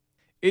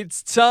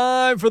It's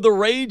time for the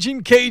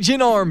Raging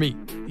Cajun Army,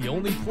 the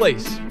only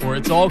place where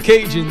it's all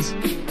Cajuns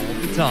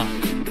all the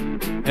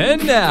time.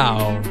 And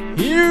now,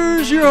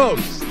 here's your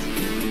host,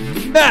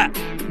 Matt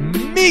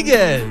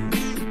Miguez.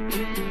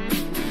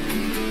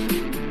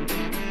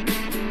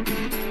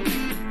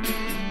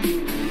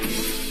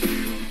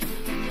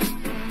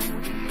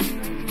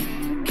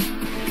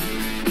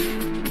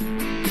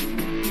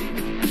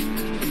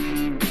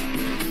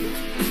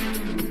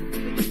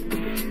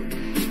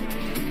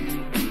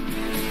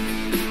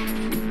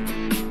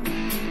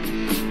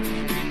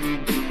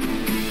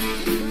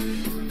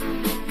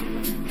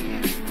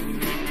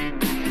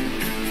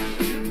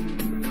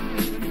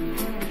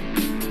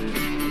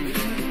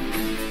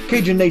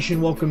 Cajun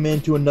Nation, welcome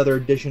into another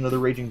edition of the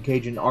Raging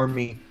Cajun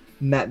Army.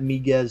 Matt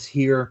Miguez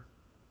here.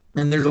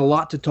 And there's a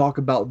lot to talk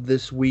about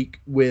this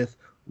week with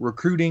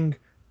recruiting.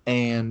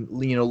 And,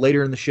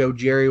 later in the show,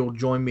 Jerry will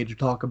join me to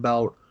talk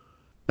about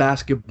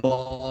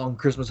basketball and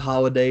Christmas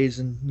holidays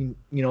and,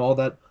 all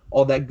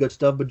that good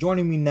stuff. But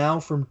joining me now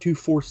from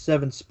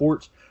 247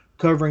 Sports,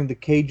 covering the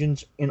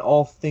Cajuns and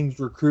all things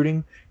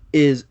recruiting,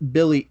 is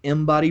Billy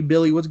Embody.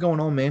 Billy, what's going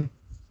on, man?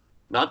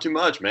 Not too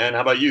much, man.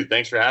 How about you?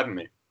 Thanks for having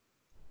me.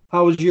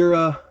 How was your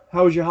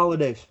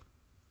holidays?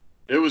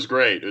 It was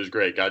great. It was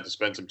great. Got to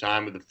spend some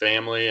time with the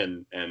family,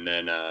 and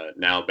then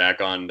now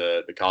back on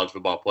the college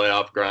football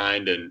playoff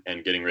grind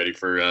and getting ready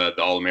for the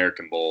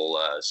All-American Bowl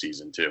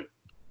season too.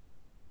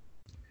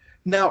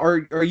 Now,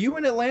 are you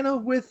in Atlanta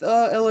with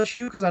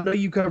LSU? Because I know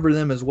you cover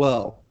them as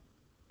well.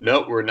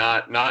 Nope, we're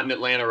not in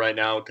Atlanta right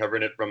now.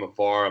 Covering it from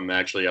afar. I'm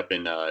actually up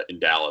in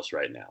Dallas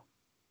right now.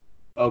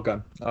 Okay.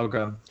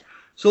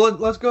 So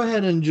let's go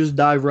ahead and just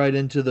dive right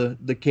into the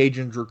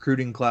Cajuns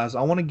recruiting class.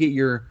 I want to get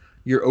your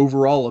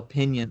overall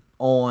opinion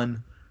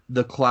on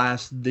the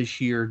class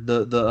this year,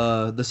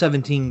 the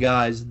 17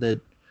 guys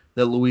that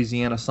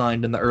Louisiana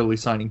signed in the early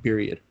signing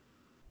period.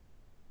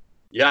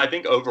 Yeah, I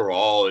think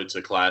overall it's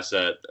a class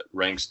that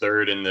ranks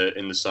third in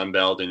the Sun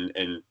Belt,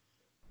 and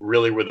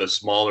really with a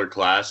smaller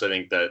class, I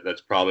think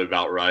that's probably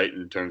about right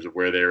in terms of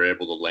where they were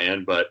able to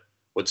land. But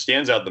what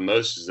stands out the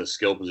most is the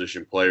skill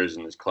position players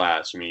in this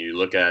class. I mean, you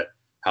look at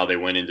how they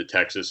went into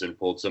Texas and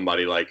pulled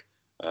somebody like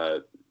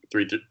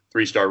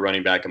three-star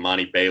running back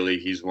Amani Bailey.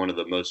 He's one of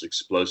the most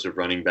explosive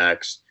running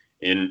backs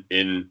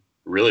in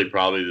really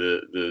probably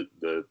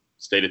the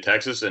state of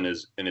Texas, and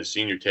his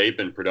senior tape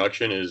and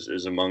production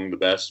is among the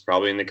best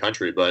probably in the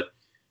country. But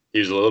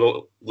he's a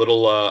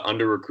little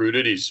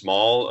under-recruited. He's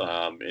small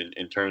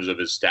in terms of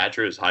his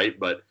stature, his height,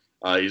 but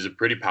he's a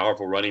pretty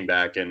powerful running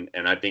back, and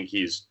I think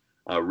he's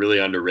really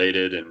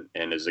underrated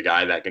and is a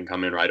guy that can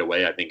come in right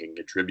away, I think, and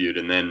contribute.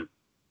 And then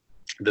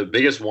the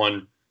biggest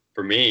one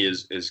for me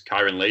is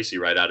Kyron Lacey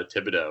right out of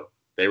Thibodaux.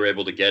 They were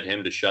able to get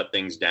him to shut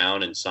things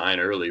down and sign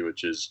early,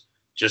 which is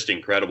just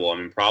incredible. I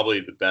mean, probably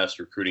the best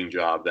recruiting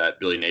job that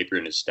Billy Napier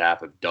and his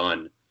staff have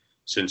done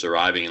since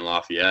arriving in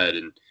Lafayette.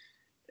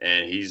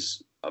 And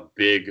he's a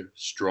big,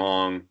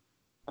 strong,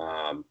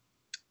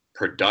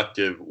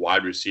 productive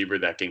wide receiver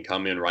that can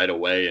come in right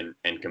away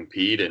and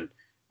compete. And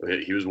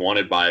he was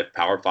wanted by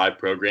Power 5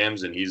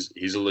 programs, and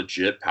he's a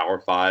legit Power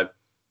 5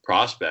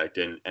 prospect.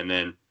 And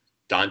then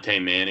Dante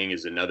Manning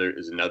is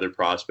another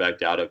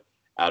prospect out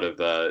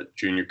of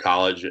junior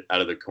college, out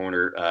of the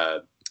corner.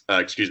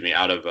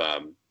 Out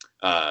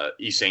of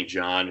East St.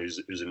 John,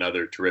 who's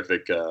another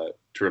terrific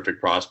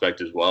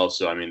prospect as well.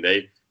 So I mean,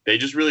 they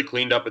just really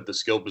cleaned up at the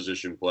skill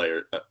position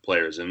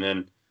players, and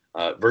then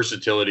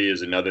versatility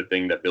is another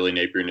thing that Billy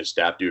Napier and his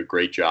staff do a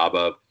great job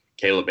of.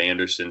 Caleb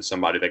Anderson,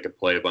 somebody that could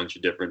play a bunch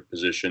of different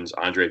positions.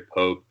 Andre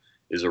Pope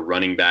is a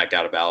running back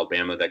out of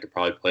Alabama that could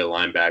probably play a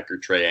linebacker.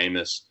 Trey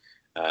Amos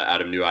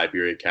out of New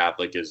Iberia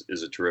Catholic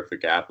is a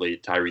terrific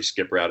athlete. Tyree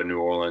Skipper out of New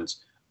Orleans,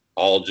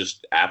 all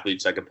just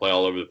athletes that can play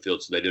all over the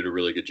field. So they did a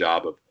really good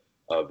job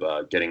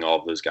of getting all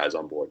of those guys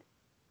on board.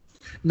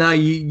 Now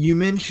you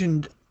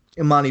mentioned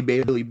Imani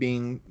Bailey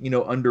being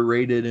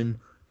underrated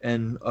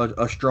and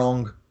a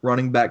strong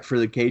running back for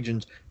the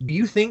Cajuns. Do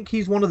you think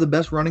he's one of the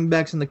best running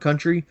backs in the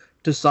country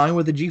to sign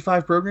with a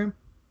G5 program?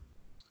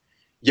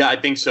 Yeah, I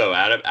think so.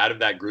 Out of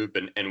that group,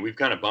 and we've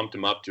kind of bumped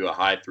him up to a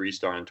high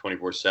 3-star on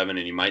 24/7, and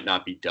he might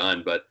not be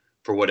done, but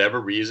for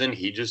whatever reason,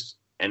 he just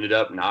ended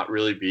up not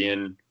really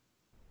being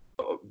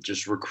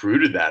just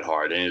recruited that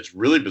hard, and it's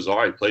really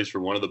bizarre. He plays for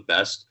one of the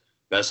best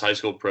high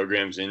school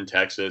programs in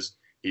Texas.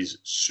 He's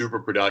super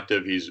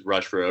productive. He's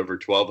rushed for over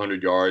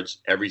 1,200 yards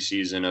every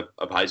season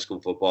of high school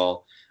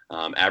football.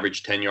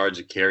 Averaged 10 yards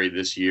a carry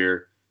this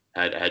year.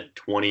 Had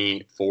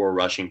 24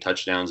 rushing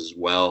touchdowns as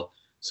well.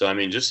 So, I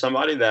mean, just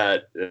somebody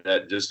that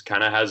just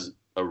kind of has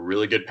a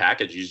really good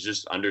package. He's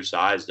just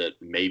undersized at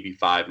maybe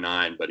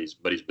 5'9", but he's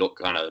built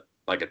kind of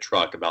like a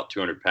truck, about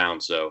 200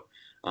 pounds. So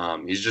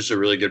he's just a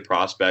really good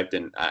prospect,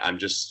 and I'm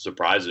just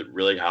surprised at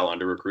really how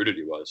under-recruited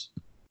he was.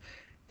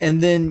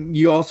 And then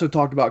you also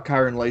talked about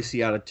Kyron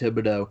Lacey out of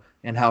Thibodaux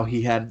and how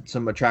he had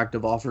some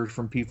attractive offers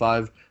from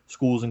P5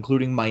 schools,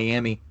 including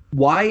Miami.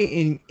 Why,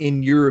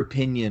 in your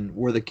opinion,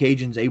 were the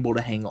Cajuns able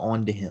to hang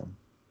on to him?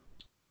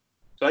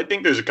 So I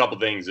think there's a couple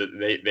things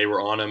that they were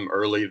on him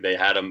early. They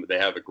had him. They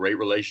have a great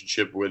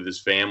relationship with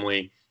his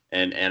family,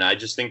 and I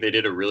just think they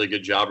did a really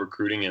good job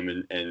recruiting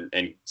him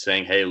and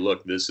saying, hey,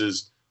 look, this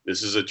is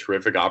a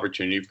terrific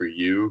opportunity for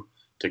you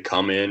to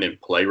come in and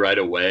play right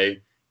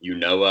away. You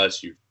know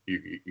us. You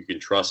can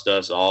trust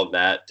us. All of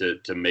that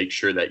to make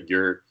sure that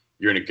you're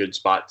in a good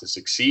spot to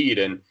succeed.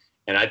 And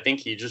I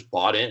think he just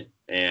bought in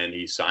and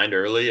he signed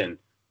early. And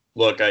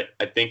look, I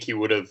think he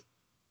would have.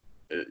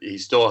 He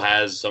still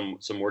has some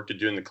work to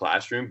do in the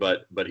classroom,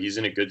 but he's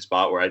in a good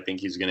spot where I think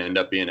he's going to end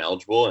up being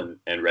eligible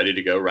and ready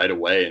to go right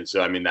away. And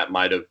so, I mean,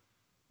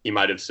 he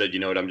might have said, you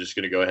know what, I'm just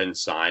going to go ahead and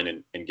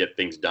sign and get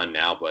things done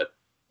now. But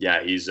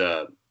yeah, he's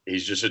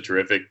just a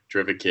terrific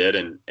kid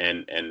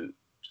and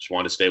just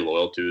want to stay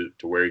loyal to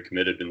where he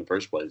committed in the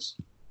first place.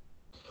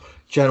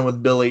 Chatting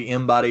with Billy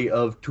Embody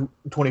of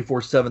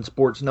 24/7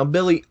 Sports. Now,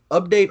 Billy,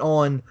 update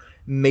on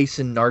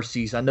Mason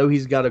Narcisse. I know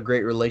he's got a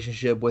great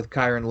relationship with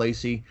Kyren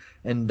Lacy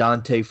and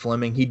Dante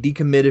Fleming. He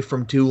decommitted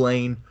from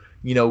Tulane,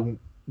 you know,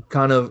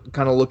 kind of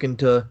looking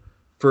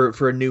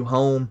for a new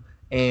home.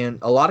 And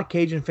a lot of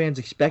Cajun fans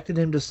expected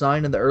him to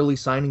sign in the early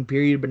signing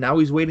period, but now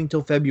he's waiting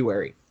till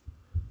February.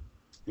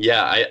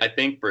 Yeah, I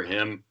think for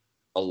him,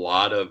 a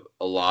lot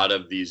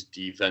of these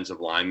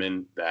defensive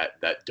linemen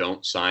that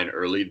don't sign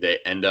early, they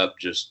end up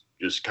just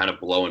kind of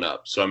blowing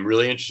up. So I'm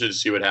really interested to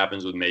see what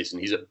happens with Mason.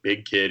 He's a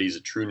big kid. He's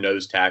a true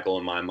nose tackle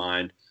in my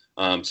mind.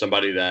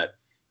 Somebody that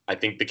I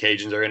think the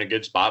Cajuns are in a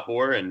good spot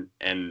for, and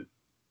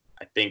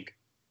I think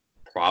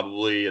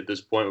probably at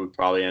this point would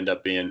probably end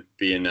up being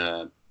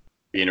a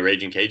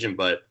Raging Cajun.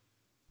 But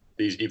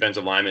these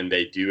defensive linemen,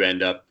 they do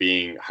end up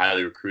being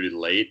highly recruited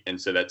late, and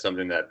so that's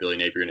something that Billy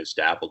Napier and his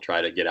staff will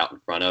try to get out in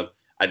front of.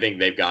 I think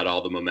they've got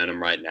all the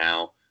momentum right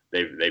now.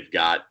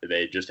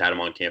 They just had him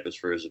on campus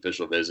for his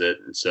official visit,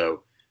 and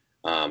so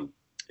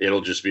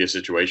it'll just be a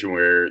situation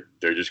where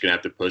they're just gonna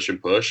have to push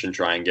and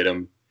try and get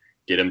him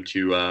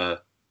to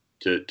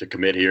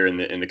commit here in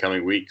the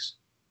coming weeks.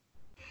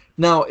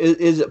 Now,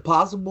 is it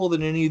possible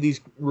that any of these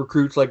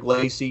recruits like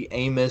Lacy,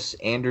 Amos,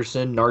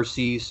 Anderson,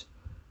 Narcisse,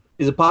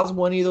 is it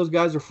possible any of those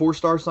guys are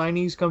 4-star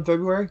signees come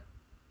February?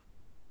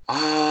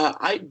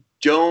 I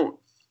don't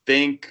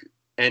think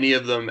any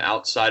of them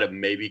outside of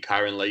maybe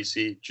Kyren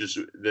Lacy. Just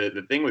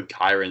the thing with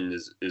Kyren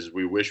is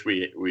we wish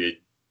we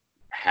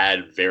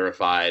had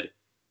verified,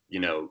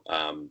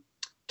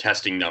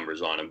 testing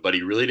numbers on him, but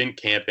he really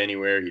didn't camp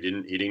anywhere. He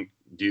didn't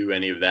do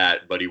any of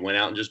that, but he went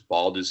out and just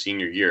balled his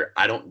senior year.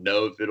 I don't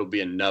know if it'll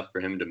be enough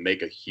for him to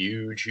make a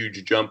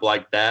huge jump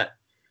like that,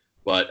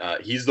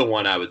 but he's the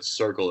one I would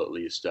circle at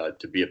least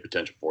to be a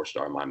potential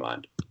 4-star in my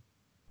mind.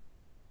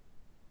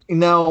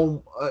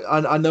 Now,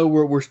 I know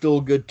we're still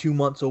a good 2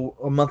 months,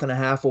 a month and a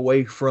half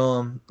away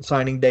from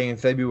signing day in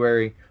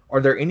February. Are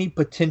there any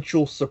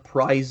potential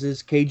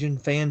surprises Cajun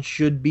fans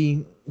should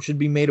be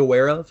made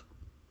aware of?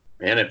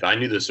 Man, if I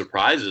knew the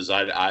surprises,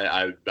 I'd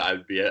have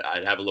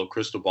a little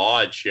crystal ball.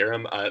 I'd share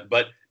them.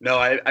 But no,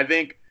 I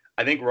think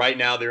right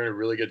now they're in a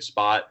really good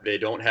spot. They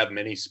don't have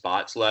many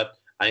spots left.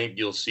 I think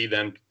you'll see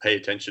them pay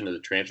attention to the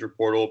transfer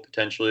portal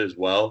potentially as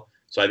well.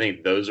 So I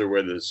think those are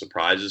where the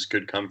surprises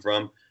could come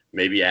from.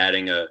 Maybe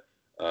adding a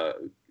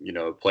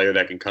player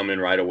that can come in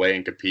right away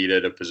and compete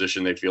at a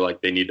position they feel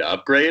like they need to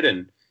upgrade,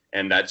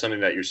 and that's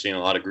something that you're seeing a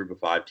lot of Group of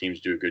 5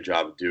 teams do a good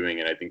job of doing,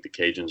 and I think the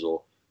Cajuns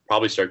will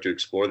probably start to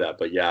explore that.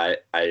 But yeah,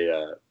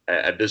 I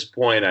at this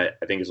point, I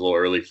think it's a little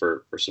early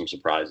for some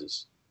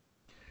surprises.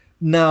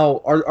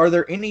 Now, are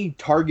there any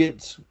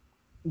targets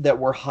that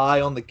were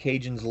high on the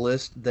Cajuns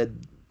list that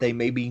they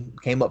maybe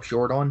came up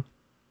short on?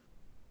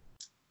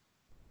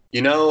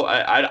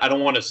 I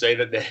don't want to say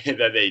that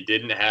they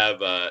didn't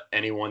have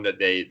anyone that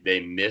they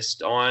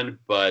missed on,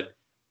 but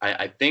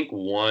I think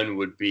one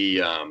would be,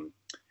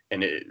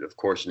 of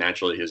course,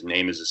 naturally his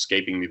name is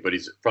escaping me, but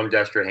he's from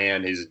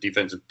Destrehan. He's a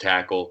defensive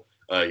tackle.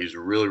 He's a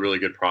really, really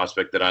good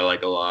prospect that I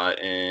like a lot,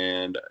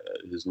 and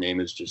his name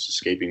is just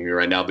escaping me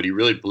right now. But he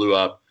really blew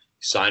up.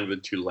 He signed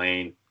with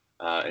Tulane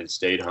and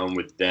stayed home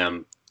with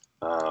them.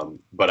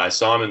 But I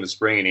saw him in the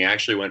spring, and he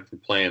actually went from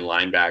playing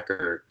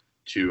linebacker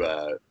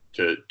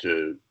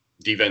to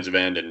defensive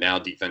end and now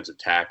defensive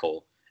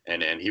tackle,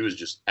 and he was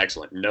just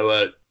excellent.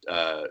 Noah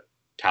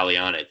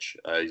Talianich,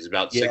 he's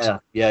about 6.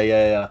 Yeah,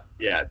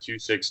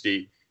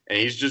 260, and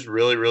he's just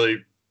really,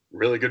 really,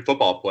 really good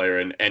football player.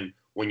 And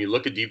when you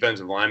look at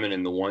defensive linemen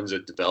and the ones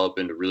that develop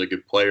into really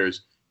good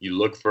players, you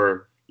look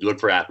for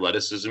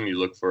athleticism. You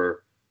look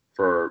for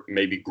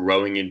maybe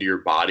growing into your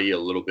body a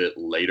little bit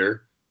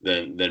later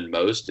than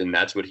most, and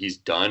that's what he's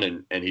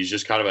done. And he's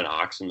just kind of an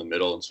ox in the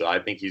middle. And so I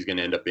think he's going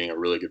to end up being a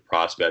really good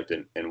prospect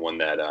and one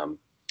that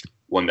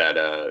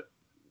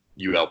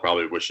UL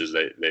probably wishes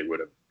they would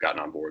have gotten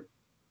on board.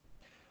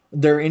 Are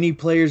there any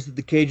players that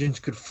the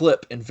Cajuns could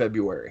flip in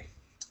February?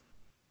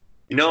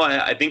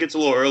 I think it's a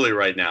little early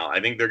right now.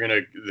 I think they're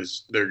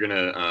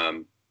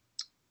gonna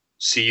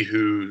see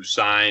who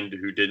signed,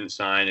 who didn't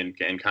sign, and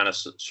kind of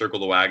circle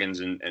the wagons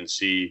and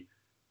see,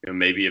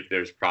 maybe if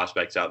there's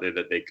prospects out there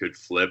that they could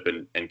flip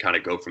and kind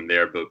of go from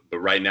there. But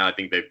right now, I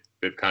think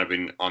they've kind of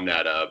been on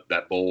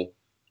that bowl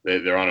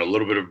they're on a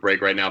little bit of a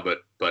break right now, but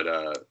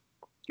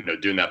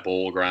doing that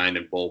bowl grind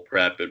and bowl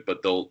prep,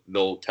 but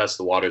they'll test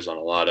the waters on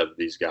a lot of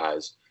these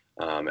guys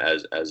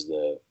as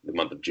the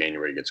month of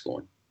January gets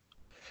going.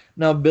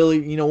 Now,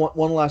 Billy,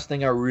 one last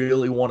thing I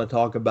really want to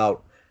talk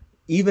about.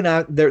 Even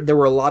there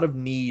were a lot of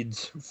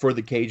needs for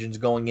the Cajuns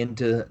going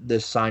into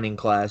this signing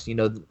class.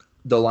 The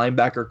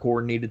linebacker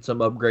core needed some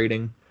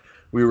upgrading.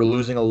 We were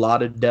losing a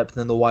lot of depth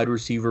in the wide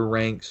receiver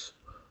ranks.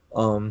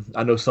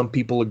 I know some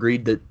people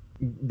agreed that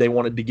they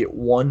wanted to get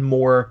one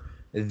more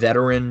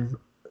veteran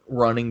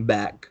running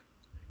back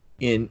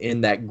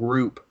in that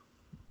group.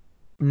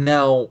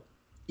 Now,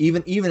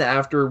 even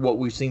after what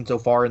we've seen so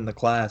far in the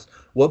class,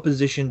 what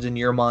positions in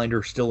your mind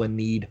are still in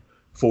need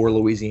for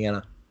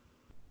Louisiana?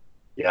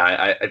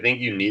 Yeah, I think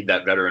you need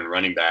that veteran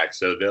running back.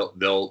 So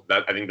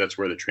I think that's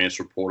where the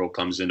transfer portal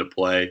comes into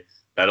play.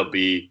 That'll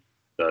be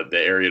the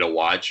area to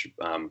watch.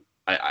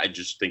 I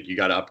just think you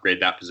got to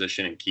upgrade that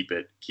position and keep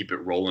it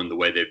rolling the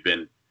way they've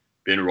been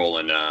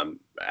rolling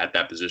at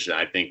that position.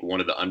 I think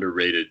one of the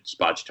underrated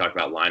spots you talk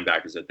about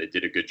linebackers that they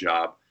did a good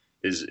job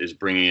is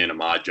bringing in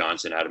Ahmad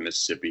Johnson out of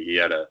Mississippi. He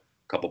had a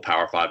couple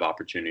Power 5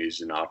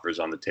 opportunities and offers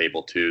on the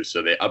table too.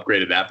 So they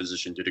upgraded that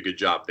position, did a good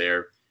job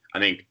there. I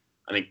think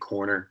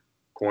corner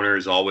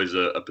is always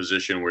a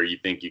position where you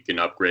think you can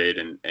upgrade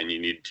and you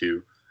need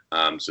to.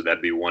 So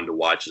that'd be one to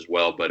watch as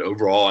well. But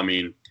overall,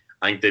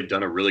 I think they've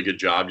done a really good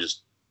job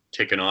just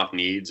ticking off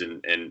needs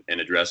and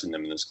addressing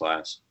them in this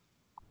class.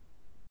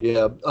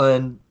 Yeah,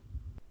 and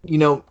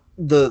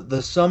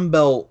the Sun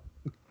Belt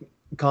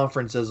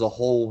Conference as a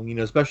whole,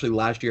 especially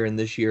last year and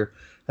this year,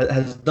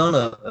 has done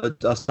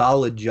a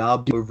solid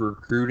job of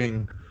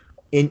recruiting.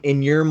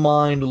 In your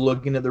mind,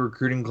 looking at the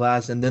recruiting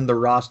class and then the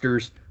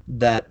rosters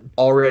that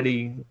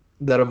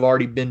have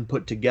already been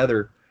put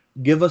together,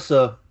 give us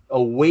a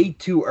way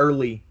too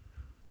early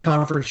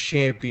conference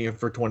champion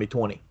for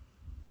 2020.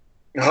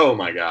 Oh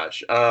my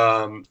gosh.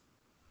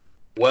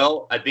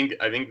 Well, I think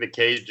the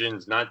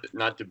Cajuns,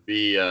 not to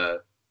be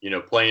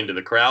playing to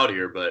the crowd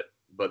here, but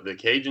the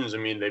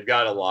Cajuns, they've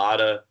got a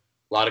lot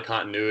of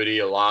continuity,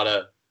 a lot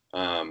of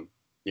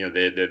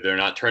they're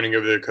not turning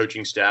over their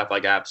coaching staff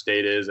like App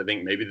State is. I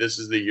think maybe this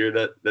is the year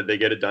that they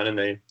get it done and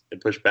they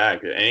push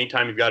back.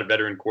 Anytime you've got a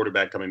veteran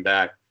quarterback coming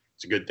back,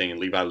 it's a good thing. And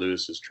Levi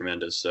Lewis is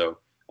tremendous. So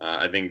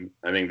I think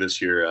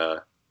this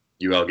year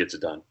UL gets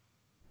it done.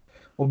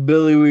 Well,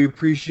 Billy, we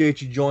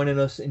appreciate you joining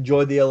us.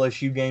 Enjoy the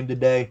LSU game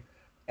today,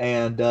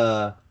 and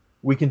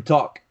we can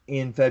talk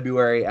in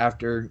February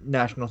after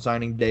National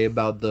Signing Day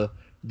about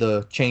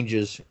the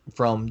changes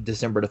from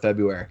December to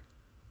February.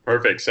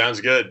 Perfect.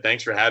 Sounds good.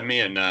 Thanks for having me,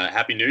 and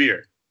Happy New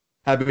Year.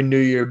 Happy New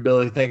Year,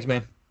 Billy. Thanks,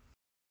 man.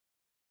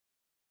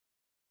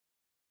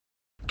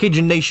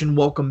 Cajun Nation,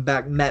 welcome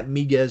back. Matt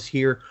Miguez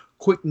here.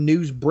 Quick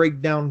news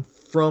breakdown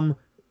from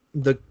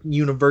the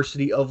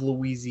University of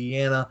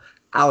Louisiana.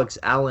 Alex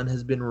Allen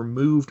has been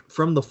removed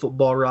from the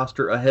football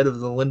roster ahead of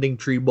the Lending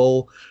Tree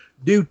Bowl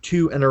due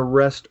to an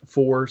arrest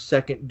for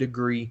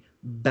second-degree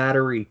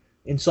battery.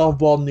 In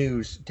softball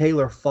news,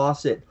 Taylor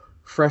Fawcett,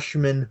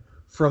 freshman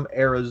from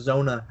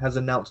Arizona, has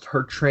announced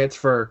her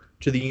transfer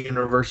to the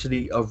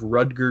University of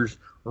Rutgers,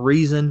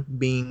 reason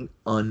being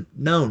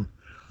unknown.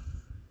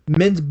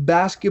 Men's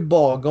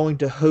basketball going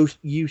to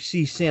host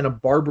UC Santa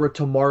Barbara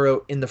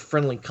tomorrow in the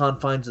friendly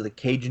confines of the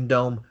Cajun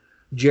Dome.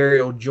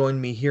 Jerry will join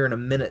me here in a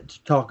minute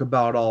to talk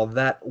about all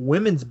that.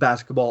 Women's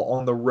basketball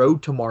on the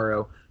road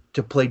tomorrow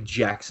to play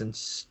Jackson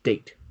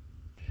State.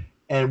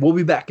 And we'll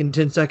be back in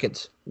 10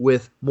 seconds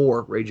with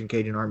more Raging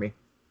Cajun Army.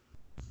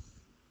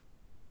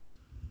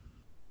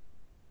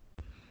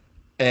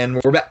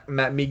 And we're back.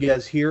 Matt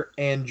Miguez here,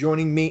 and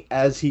joining me,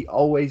 as he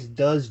always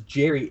does,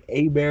 Jerry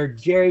Abair.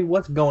 Jerry,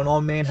 what's going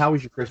on, man? How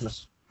was your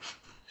Christmas?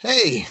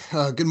 Hey,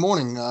 good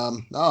morning.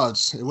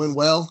 It went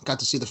well. Got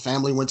to see the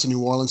family. Went to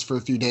New Orleans for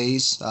a few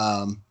days.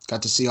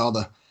 Got to see got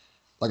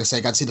to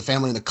see the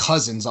family and the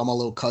cousins, all my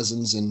little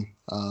cousins, and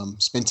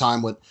spend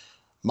time with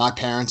my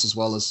parents as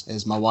well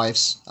as my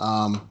wife's.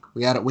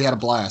 We had a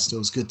blast. It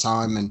was a good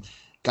time, and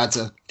got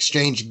to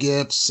exchange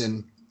gifts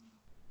and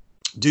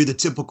do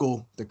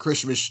the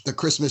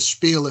Christmas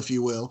spiel, if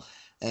you will.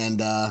 And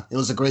it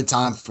was a great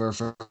time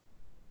for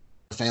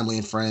family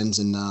and friends,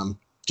 and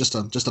just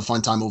a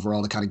fun time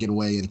overall to kind of get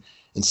away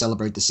and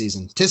celebrate the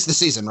season. 'Tis the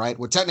season, right?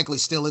 We're technically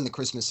still in the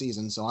Christmas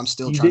season, so I'm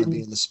still trying to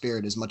be in the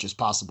spirit as much as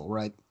possible,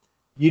 right?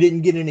 You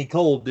didn't get any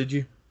cold, did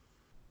you?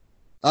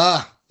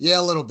 Yeah,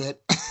 a little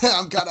bit.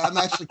 I'm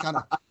actually kind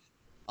of,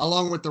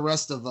 along with the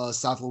rest of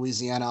South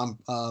Louisiana,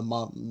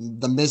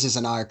 the Mrs.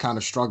 and I are kind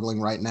of struggling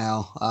right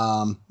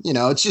now.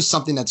 It's just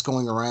something that's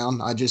going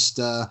around. I just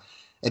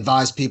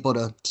advise people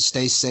to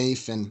stay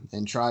safe and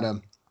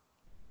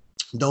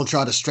don't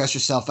try to stress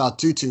yourself out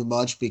too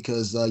much,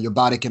 because your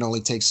body can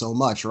only take so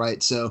much,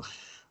 right? So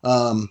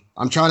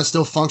I'm trying to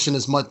still function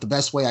the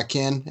best way I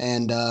can,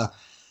 and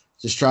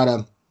just try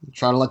to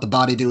let the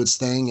body do its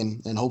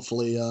thing, and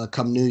hopefully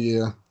come New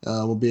Year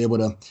we'll be able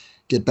to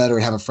get better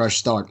and have a fresh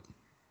start.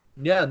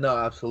 Yeah, no,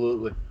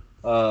 absolutely.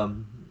 I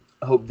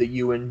hope that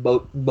you and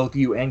both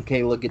you and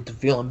Kayla get to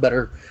feeling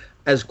better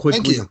as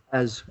quickly you.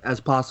 as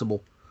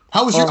possible.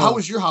 How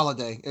was your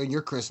holiday and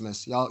your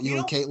Christmas? You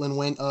and Caitlin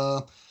went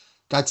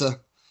got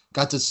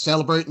to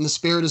celebrate in the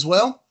spirit as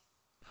well?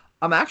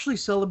 I'm actually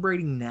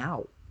celebrating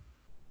now.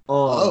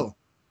 Oh.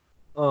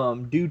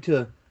 Due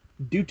to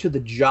the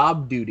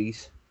job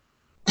duties,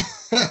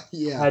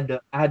 Yeah.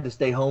 I had to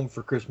stay home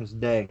for Christmas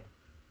Day,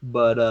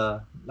 but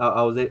I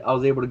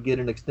was able to get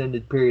an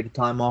extended period of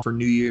time off for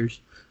New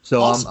Year's.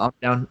 So Awesome.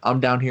 I'm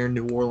down here in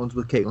New Orleans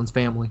with Caitlin's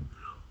family.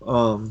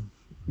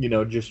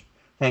 Just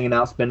hanging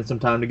out, spending some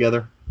time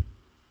together.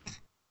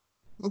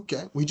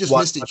 Okay. We just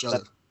missed each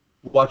other.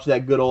 Watch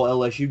that good old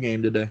LSU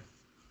game today.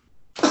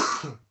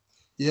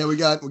 Yeah, we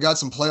got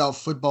some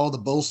playoff football. The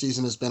bowl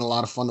season has been a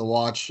lot of fun to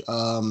watch.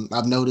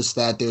 I've noticed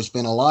that there's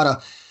been a lot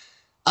of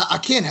I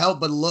can't help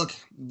but look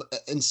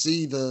and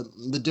see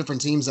the different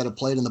teams that have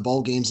played in the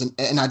bowl games,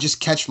 and I just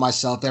catch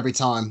myself every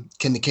time.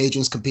 Can the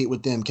Cajuns compete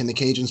with them? Can the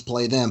Cajuns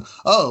play them?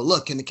 Oh,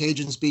 look, can the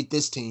Cajuns beat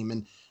this team?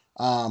 And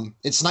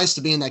it's nice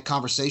to be in that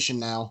conversation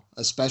now,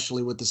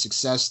 especially with the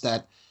success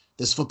that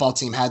this football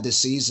team had this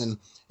season.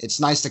 It's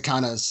nice to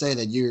kind of say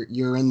that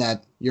you're in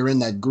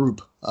that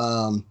group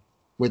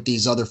with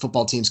these other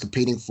football teams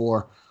competing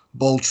for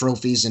bowl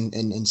trophies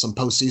and some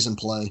postseason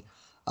play.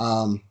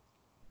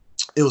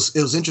 It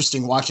was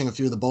interesting watching a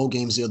few of the bowl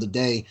games the other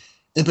day,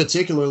 in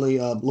particularly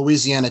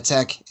Louisiana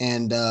Tech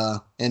and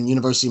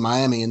University of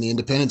Miami in the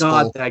Independence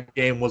Bowl. That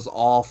game was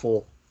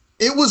awful.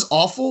 It was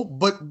awful,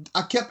 but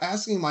I kept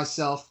asking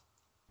myself,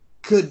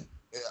 is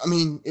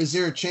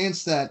there a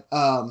chance that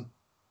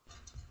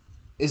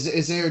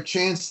is there a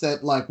chance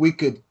that like we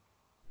could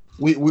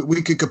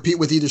compete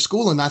with either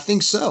school? And I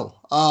think so.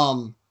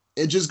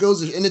 It just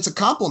goes, and it's a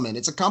compliment.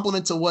 It's a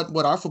compliment to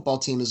what our football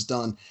team has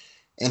done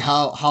and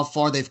how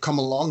far they've come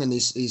along in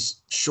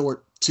these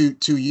short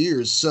two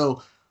years.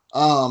 So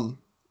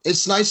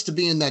it's nice to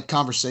be in that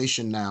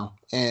conversation now.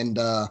 And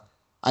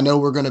I know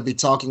we're going to be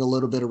talking a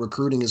little bit of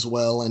recruiting as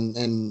well. And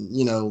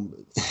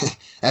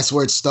that's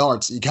where it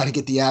starts. You got to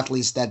get the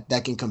athletes that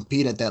can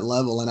compete at that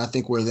level. And I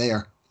think we're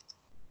there.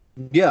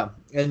 Yeah.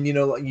 And,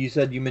 like you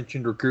said, you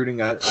mentioned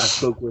recruiting. I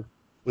spoke with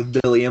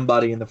Billy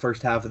Embody in the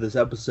first half of this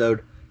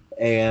episode.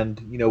 And,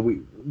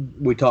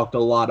 we talked a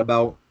lot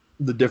about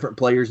the different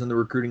players in the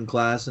recruiting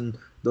class and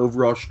the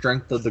overall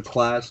strength of the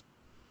class.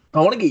 I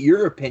want to get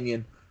your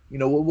opinion.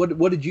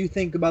 What did you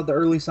think about the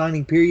early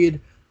signing period?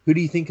 Who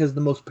do you think has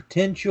the most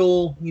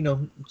potential?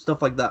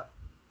 Stuff like that.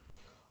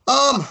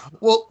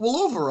 Well,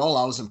 overall,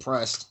 I was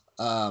impressed.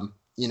 Me,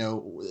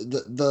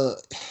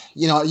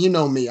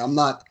 I'm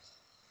not.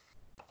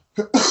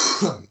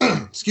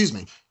 Excuse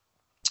me,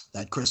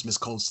 that Christmas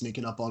cold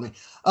sneaking up on me.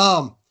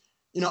 I'm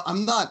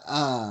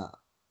not.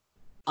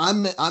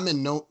 I'm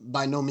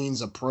by no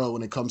means a pro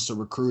when it comes to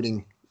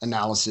recruiting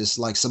analysis,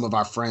 like some of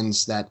our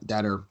friends that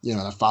are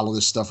that follow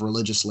this stuff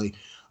religiously.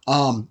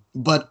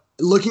 But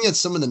looking at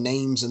some of the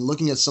names and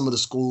looking at some of the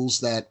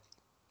schools that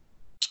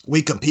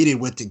we competed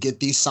with to get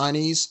these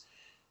signees,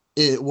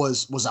 it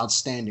was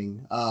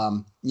outstanding.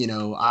 I'm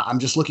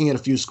just looking at a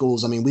few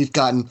schools. I mean, we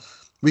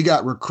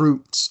got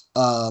recruits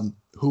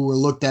who were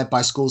looked at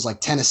by schools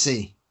like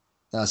Tennessee,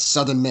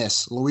 Southern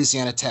Miss,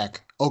 Louisiana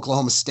Tech,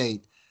 Oklahoma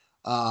State,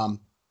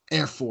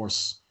 Air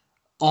Force,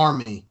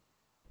 Army.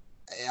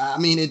 I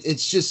mean,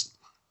 it's just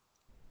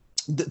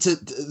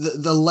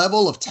the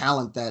level of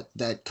talent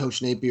that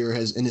Coach Napier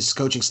has and his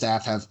coaching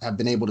staff have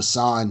been able to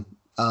sign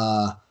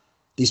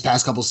these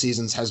past couple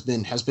seasons has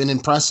been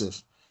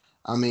impressive.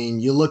 I mean,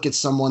 you look at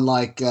someone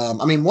like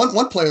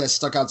one player that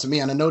stuck out to me,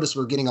 and I noticed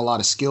we're getting a lot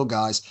of skill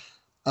guys.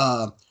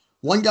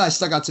 One guy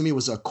stuck out to me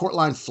was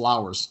Cortland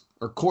Flowers,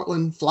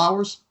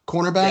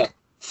 cornerback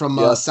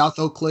from South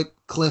Oak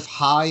Cliff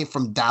High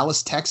from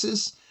Dallas,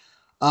 Texas.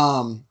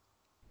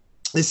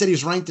 They said he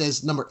was ranked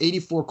as number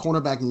 84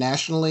 cornerback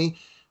nationally,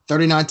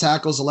 39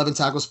 tackles, 11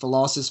 tackles for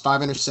losses,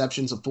 5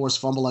 interceptions, a forced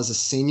fumble as a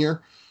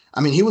senior.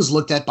 I mean, he was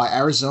looked at by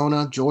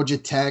Arizona, Georgia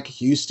Tech,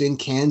 Houston,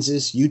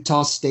 Kansas,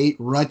 Utah State,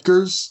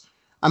 Rutgers.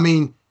 I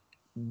mean,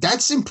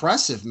 that's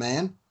impressive,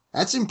 man.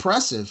 That's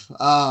impressive.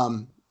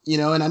 And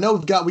I know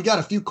we got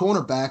a few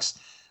cornerbacks.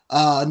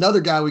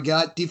 Another guy we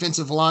got,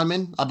 defensive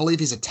lineman. I believe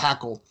he's a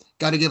tackle.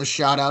 Got to give a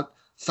shout out.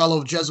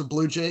 Fellow Jesuit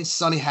Blue Jays,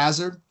 Sonny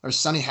Hazard.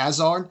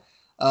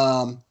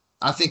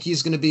 I think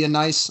he's going to be a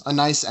nice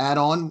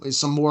add-on with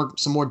some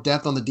more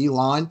depth on the D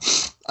line.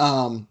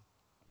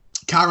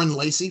 Kyron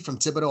Lacey from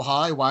Thibodeau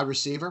High, wide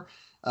receiver.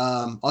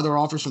 Other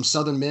offers from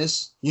Southern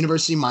Miss,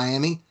 University of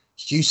Miami,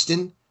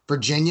 Houston,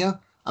 Virginia.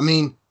 I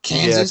mean,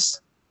 Kansas.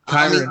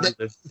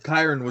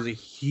 Kyron was a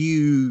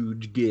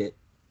huge get.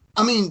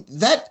 I mean,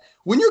 that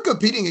when you're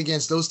competing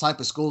against those type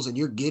of schools and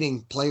you're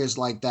getting players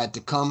like that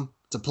to come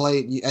to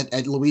play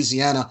at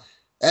Louisiana,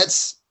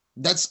 that's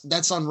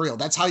unreal.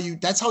 That's how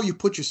you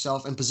put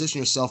yourself and position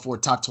yourself for a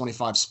top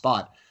 25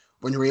 spot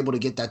when you're able to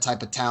get that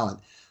type of talent.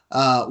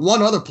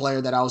 One other player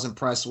that I was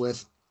impressed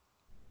with,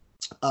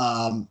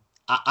 I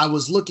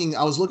was looking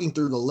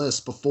through the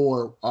list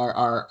before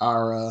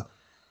our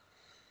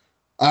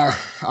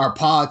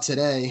pod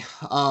today.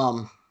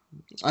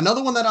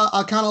 Another one that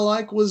I kind of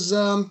like was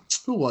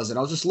who was it? I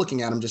was just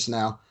looking at him just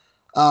now.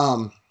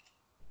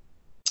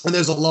 And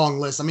there's a long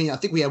list. I mean, I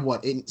think we had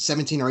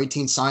 17 or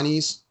 18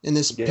 signees in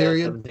this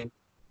period.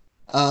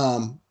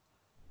 17.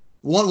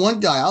 One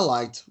guy I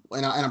liked,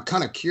 and I'm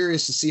kind of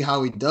curious to see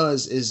how he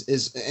does.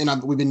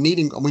 We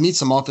need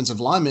some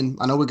offensive linemen.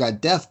 I know we got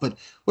depth, but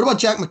what about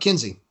Jack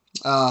McKenzie,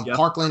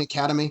 Parkland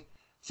Academy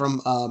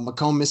from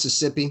Macomb,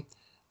 Mississippi?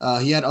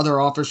 He had other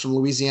offers from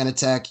Louisiana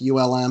Tech,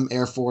 ULM,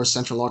 Air Force,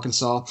 Central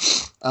Arkansas.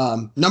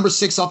 Number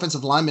 6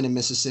 offensive lineman in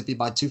Mississippi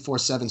by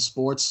 247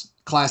 Sports.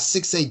 Class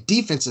 6A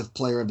Defensive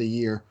Player of the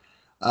Year.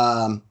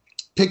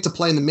 Picked to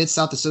play in the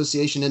Mid-South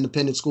Association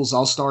Independent Schools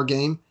All-Star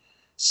Game.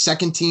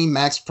 Second team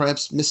Max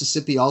Preps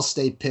Mississippi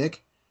All-State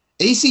pick.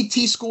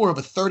 ACT score of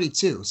a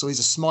 32, so he's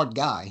a smart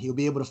guy. He'll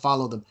be able to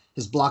follow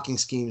his blocking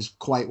schemes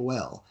quite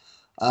well.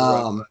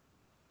 I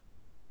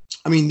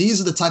mean, these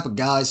are the type of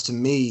guys to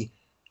me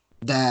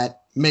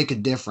that make a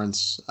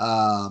difference.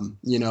 I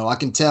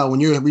can tell when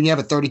you have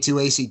a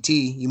 32 ACT,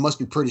 you must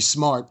be pretty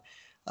smart.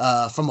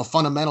 From a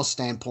fundamental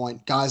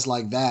standpoint, guys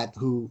like that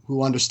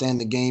who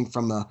understand the game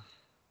from a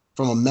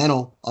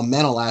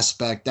mental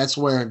aspect, that's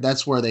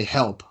where they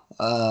help.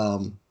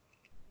 And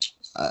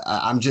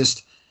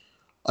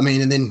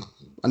then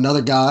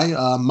another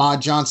guy, Ma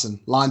Johnson,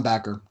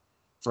 linebacker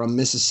from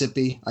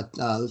Mississippi. I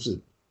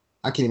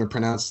can't even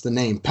pronounce the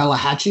name.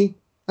 Pelahatchie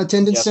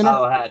Attendance Center.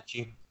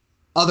 Pelahatchie.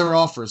 Other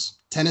offers: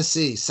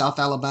 Tennessee, South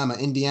Alabama,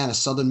 Indiana,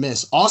 Southern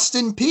Miss,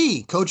 Austin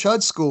Peay, Coach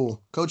Hud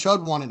school. Coach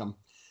Hud wanted him.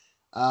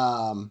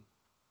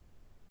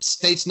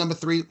 State's number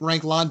 3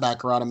 ranked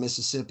linebacker out of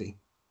Mississippi.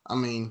 I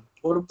mean,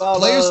 what about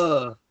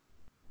players?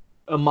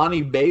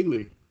 Amani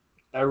Bailey,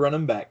 at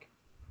running back?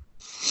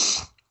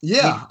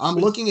 Yeah, I'm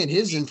looking at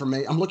his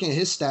information. I'm looking at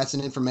his stats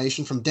and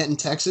information from Denton,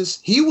 Texas.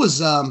 He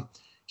was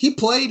he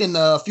played in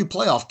a few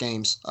playoff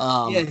games.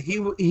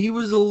 He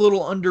was a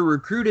little under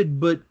recruited,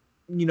 but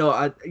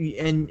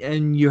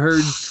and you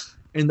heard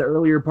in the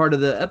earlier part of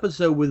the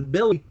episode with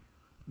Billy.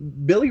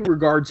 Billy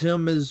regards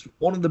him as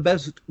one of the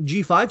best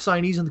G5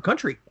 signees in the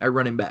country at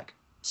running back.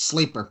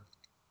 Sleeper.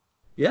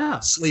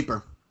 Yeah.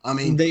 Sleeper. I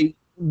mean,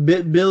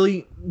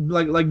 Billy,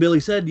 like Billy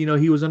said,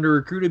 he was under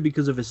recruited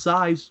because of his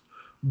size,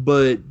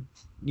 but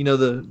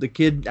the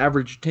kid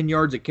averaged 10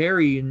 yards a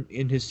carry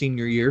in his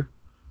senior year.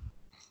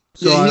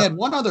 So yeah, he had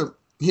one other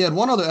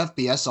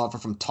FBS offer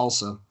from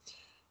Tulsa.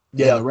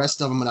 Yeah, the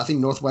rest of them, and I think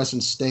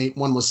Northwestern State.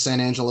 One was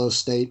Angelo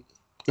State.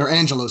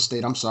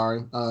 I'm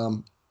sorry.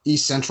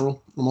 East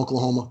Central from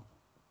Oklahoma.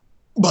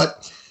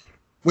 But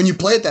when you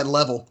play at that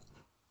level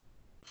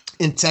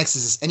in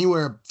Texas, it's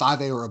anywhere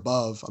 5A or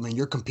above. I mean,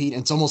 you're competing.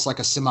 It's almost like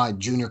a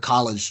semi-junior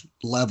college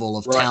level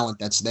of talent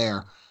that's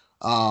there.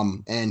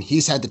 And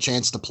he's had the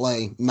chance to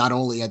play not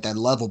only at that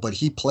level, but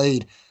he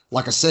played,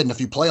 like I said, in a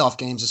few playoff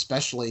games,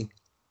 especially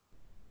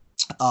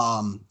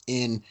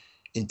in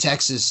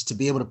Texas, to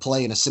be able to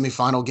play in a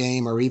semifinal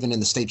game or even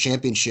in the state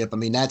championship. I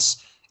mean,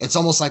 it's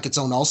almost like its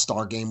own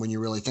all-star game when you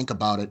really think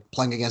about it,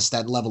 playing against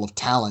that level of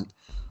talent.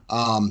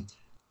 To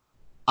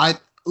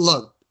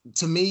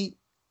me,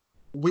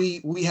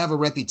 we have a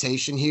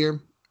reputation here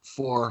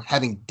for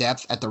having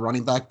depth at the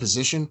running back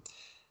position.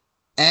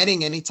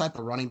 Adding any type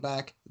of running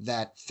back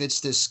that fits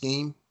this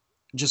scheme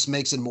just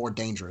makes it more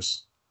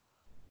dangerous.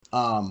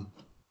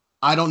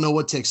 I don't know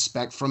what to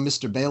expect from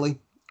Mr. Bailey,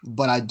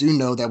 but I do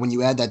know that when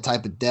you add that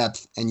type of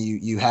depth and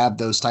you have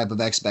those type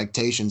of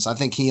expectations, I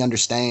think he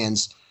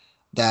understands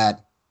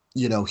that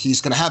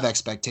he's going to have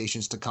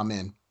expectations to come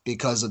in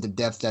because of the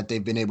depth that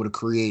they've been able to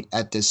create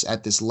at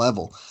this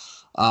level.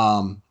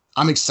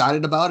 I'm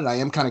excited about it. I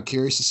am kind of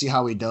curious to see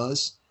how he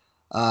does.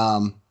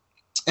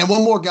 And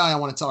one more guy I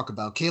want to talk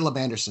about, Caleb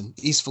Anderson,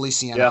 East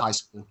Feliciana High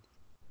School.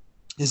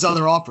 His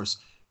other offers: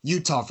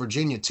 Utah,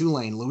 Virginia,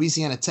 Tulane,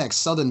 Louisiana Tech,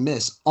 Southern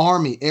Miss,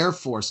 Army, Air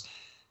Force.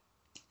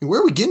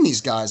 Where are we getting these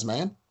guys,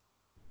 man?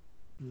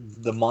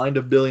 The mind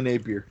of Billy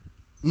Napier.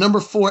 Number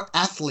 4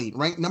 athlete,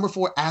 ranked number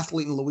 4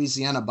 athlete in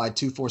Louisiana by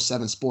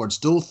 247 Sports.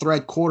 Dual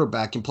threat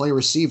quarterback, can play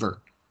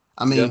receiver.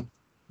 I mean,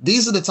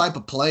 these are the type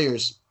of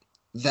players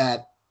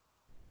that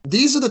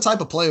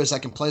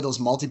can play those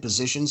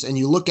multi-positions. And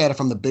you look at it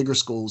from the bigger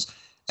schools.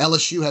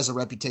 LSU has a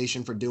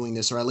reputation for doing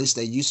this, or at least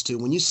they used to.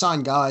 When you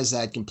sign guys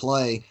that can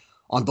play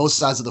on both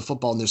sides of the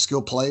football and they're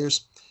skilled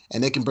players,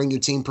 and they can bring your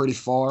team pretty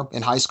far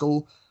in high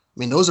school, I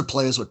mean, those are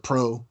players with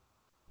pro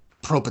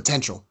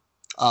potential.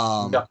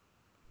 I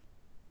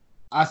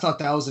thought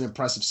that was an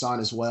impressive sign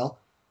as well.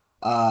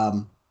 I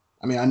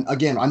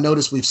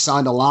noticed we did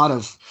sign a lot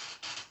of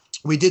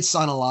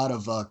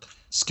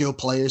skilled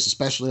players,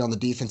 especially on the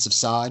defensive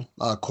side.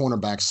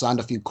 Cornerbacks, signed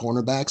a few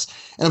cornerbacks.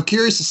 And I'm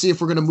curious to see if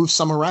we're going to move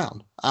some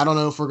around. I don't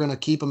know if we're going to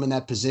keep them in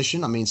that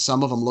position. I mean,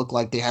 some of them look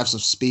like they have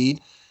some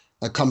speed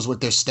that comes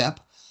with their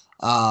step.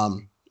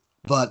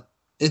 But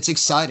it's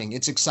exciting.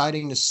 It's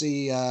exciting to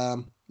see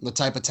the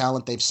type of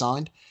talent they've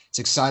signed. It's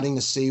exciting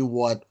to see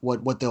what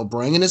they'll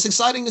bring. And it's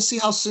exciting to see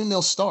how soon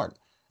they'll start.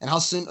 And how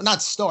soon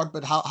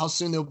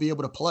they'll be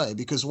able to play.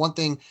 Because one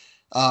thing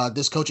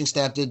this coaching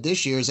staff did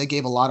this year is they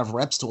gave a lot of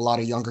reps to a lot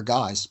of younger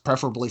guys,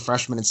 preferably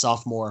freshmen and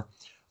sophomore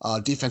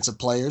defensive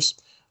players.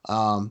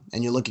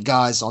 And you look at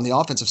guys on the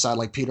offensive side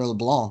like Peter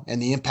LeBlanc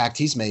and the impact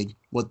he's made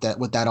with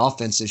that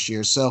offense this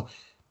year. So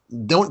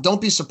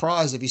don't be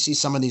surprised if you see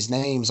some of these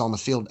names on the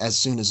field as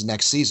soon as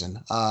next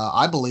season.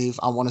 I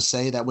want to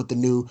say that with the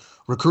new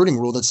recruiting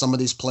rule that some of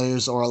these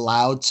players are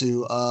allowed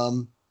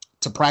to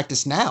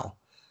practice now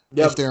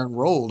if they're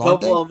enrolled. A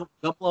couple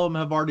of them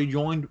have already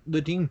joined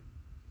the team.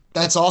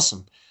 That's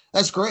awesome.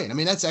 That's great. I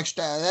mean, that's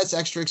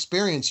extra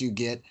experience you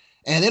get.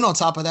 And then on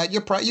top of that, you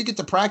get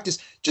to practice.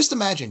 Just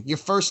imagine your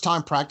first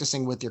time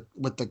practicing with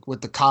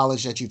the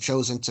college that you've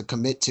chosen to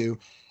commit to,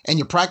 and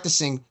you're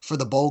practicing for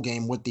the bowl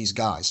game with these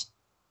guys.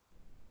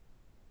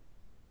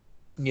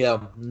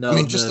 Yeah, no. I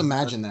mean, just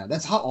imagine that.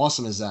 That's how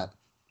awesome is that?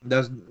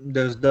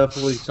 There's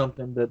definitely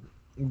something that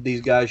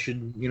these guys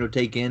should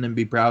take in and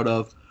be proud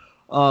of.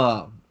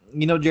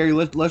 Jerry,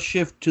 let's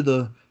shift to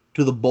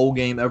the bowl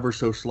game ever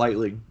so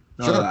slightly.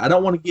 Sure. I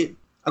don't want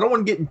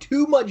to get in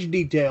too much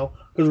detail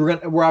because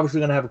we're obviously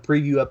gonna have a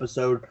preview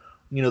episode,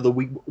 the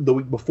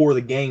week before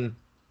the game.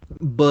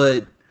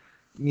 But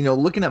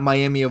looking at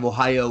Miami of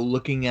Ohio,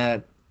 looking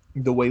at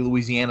the way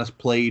Louisiana's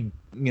played,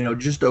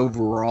 just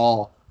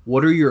overall,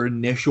 what are your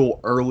initial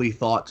early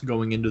thoughts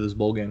going into this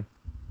bowl game?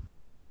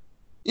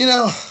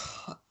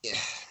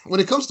 When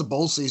it comes to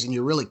bowl season,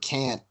 you really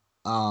can't.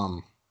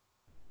 On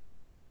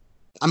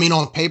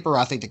paper,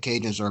 I think the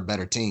Cajuns are a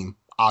better team.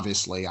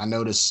 Obviously, I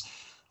notice.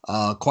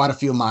 Quite a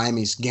few of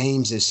Miami's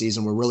games this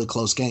season were really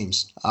close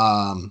games.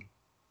 I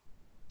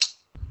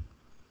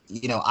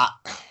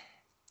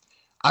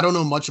don't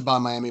know much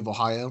about Miami of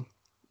Ohio.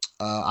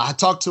 I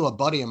talked to a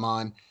buddy of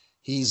mine.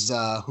 He's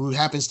who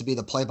happens to be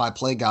the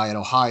play-by-play guy at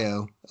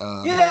Ohio.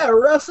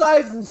 Russ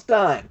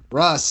Eisenstein.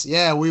 Russ,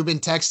 yeah, we've been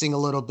texting a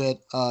little bit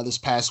this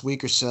past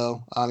week or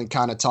so. And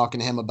kind of talking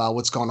to him about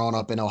what's going on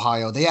up in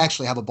Ohio. They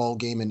actually have a bowl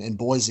game in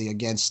Boise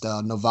against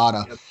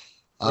Nevada. Yep.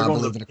 I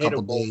believe in a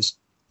couple days.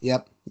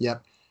 Yep.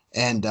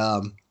 And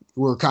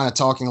we were kind of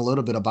talking a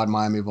little bit about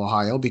Miami of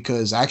Ohio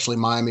because actually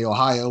Miami,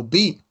 Ohio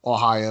beat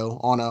Ohio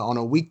on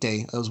a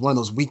weekday. It was one of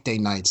those weekday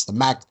nights, the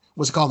MAC,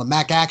 what's it called, the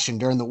MAC action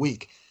during the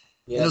week.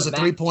 Yeah, it was a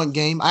 3-point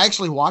game. I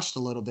actually watched a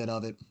little bit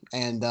of it.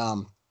 And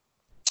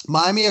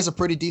Miami has a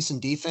pretty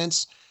decent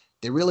defense.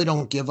 They really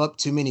don't give up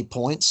too many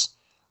points.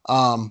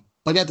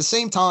 But at the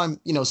same time,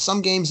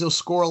 some games they'll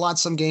score a lot,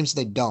 some games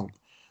they don't.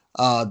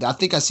 I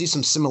think I see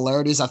some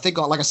similarities. I think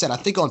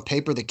on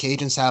paper the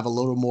Cajuns have a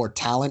little more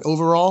talent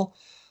overall,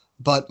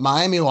 but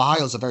Miami,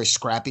 Ohio is a very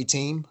scrappy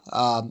team.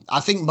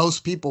 I think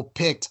most people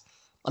picked.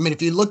 I mean,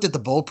 if you looked at the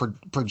bowl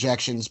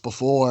projections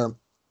before,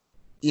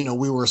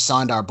 we were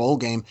assigned our bowl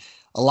game,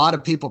 a lot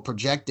of people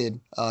projected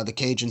the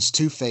Cajuns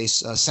to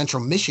face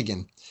Central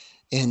Michigan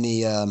in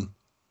the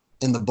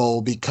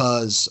bowl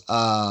because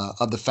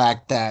of the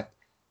fact that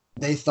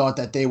they thought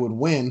that they would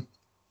win.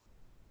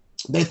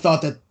 They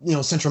thought that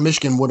Central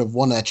Michigan would have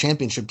won that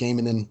championship game,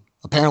 and then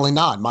apparently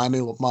not. Miami,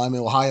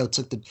 Ohio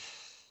took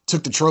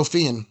the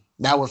trophy, and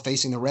now we're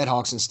facing the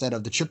Redhawks instead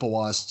of the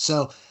Chippewas.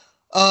 So,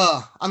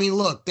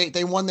 look,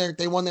 they won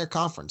their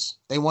conference.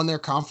 They won their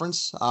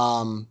conference.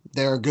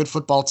 They're a good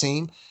football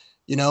team.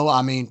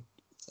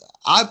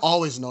 I've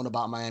always known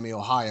about Miami,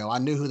 Ohio. I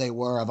knew who they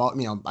were.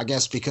 I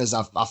guess because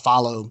I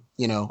follow.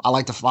 I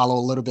like to follow a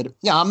little bit.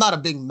 Yeah, I'm not a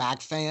big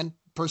MAC fan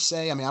per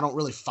se. I don't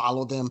really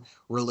follow them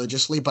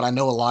religiously, but I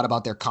know a lot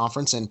about their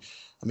conference. And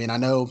I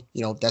know,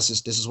 this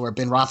is where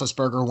Ben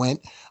Roethlisberger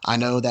went. I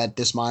know that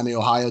this Miami,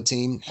 Ohio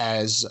team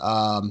has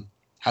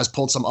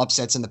pulled some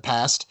upsets in the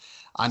past.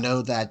 I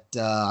know that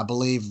I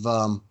believe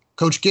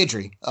Coach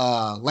Guidry,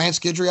 Lance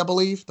Guidry, I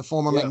believe, the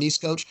former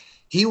McNeese coach,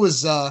 he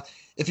was,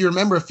 if you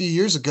remember a few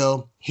years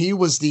ago, he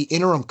was the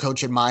interim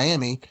coach at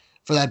Miami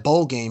for that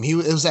bowl game.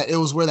 It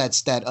was where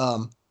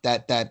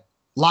that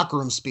locker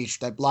room speech,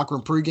 that locker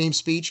room pregame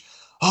speech.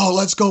 Oh,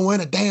 let's go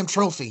win a damn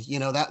trophy.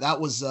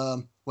 That was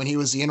when he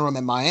was the interim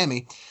at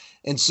Miami.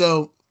 And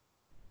so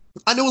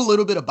I know a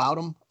little bit about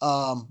him.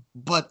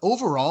 But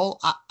overall,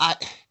 I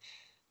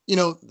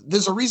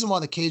there's a reason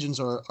why the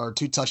Cajuns are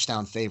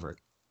 2-touchdown favorite.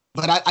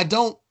 But I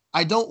don't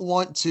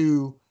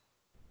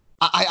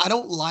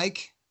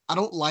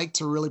like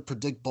to really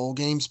predict bowl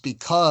games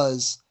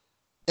because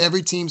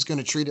every team's going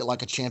to treat it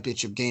like a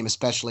championship game,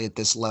 especially at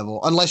this level,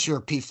 unless you're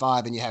a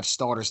P5 and you have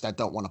starters that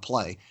don't want to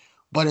play.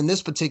 But in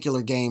this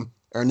particular game,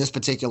 or in this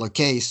particular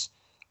case,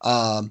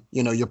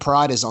 your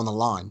pride is on the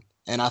line.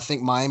 And I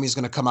think Miami's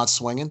going to come out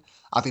swinging.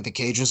 I think the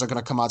Cajuns are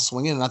going to come out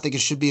swinging, and I think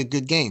it should be a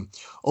good game.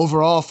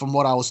 Overall, from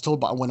what I was told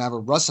by whenever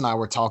Russ and I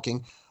were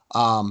talking,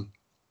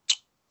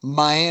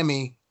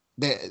 Miami,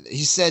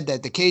 he said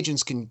that the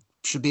Cajuns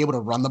should be able to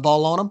run the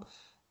ball on them.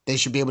 They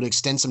should be able to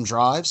extend some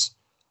drives.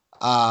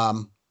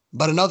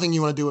 But another thing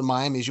you want to do in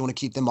Miami is you want to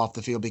keep them off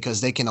the field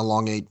because they can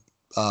elongate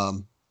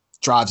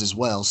drives as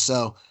well.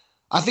 So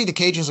I think the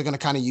Cajuns are going to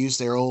kind of use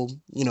their old,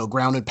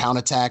 ground and pound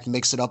attack,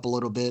 mix it up a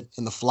little bit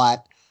in the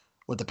flat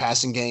with the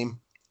passing game.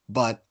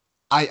 But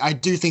I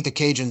do think the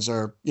Cajuns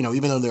are,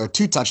 even though they're a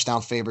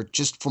 2-touchdown favorite,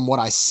 just from what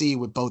I see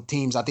with both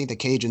teams, I think the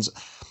Cajuns,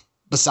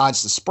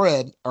 besides the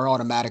spread, are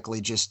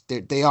automatically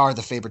they are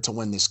the favorite to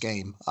win this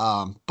game.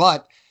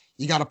 But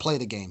you got to play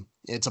the game.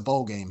 It's a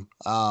bowl game.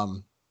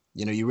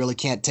 You really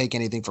can't take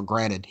anything for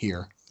granted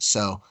here.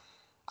 So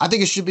I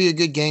think it should be a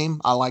good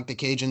game. I like the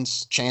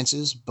Cajuns'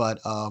 chances,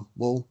 but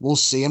we'll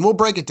see, and we'll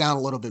break it down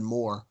a little bit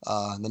more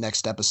in the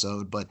next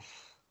episode. But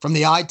from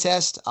the eye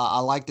test, I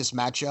like this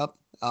matchup.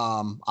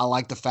 I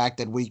like the fact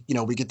that we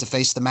get to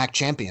face the MAC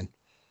champion.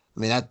 I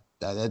mean, I'd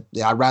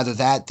rather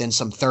that than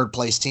some third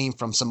place team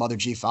from some other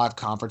G5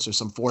 conference or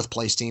some fourth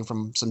place team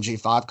from some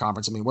G5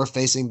 conference. I mean, we're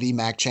facing the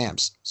MAC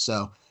champs,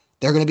 so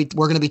we're going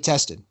to be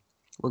tested.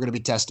 We're going to be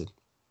tested.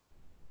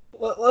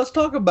 Let's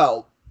talk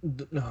about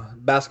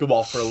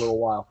basketball for a little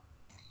while.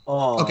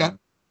 Okay.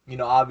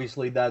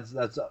 Obviously that's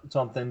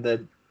something that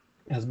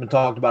has been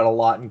talked about a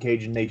lot in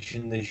Cajun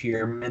Nation this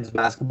year. Men's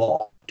basketball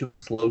off to a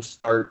slow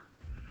start,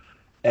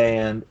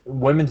 and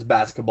women's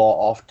basketball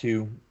off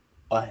to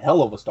a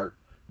hell of a start.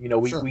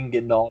 We can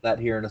get into all that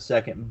here in a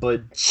second,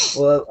 but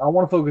I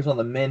want to focus on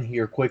the men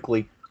here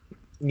quickly.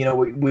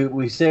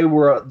 We say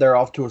they're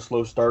off to a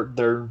slow start.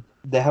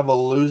 They have a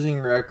losing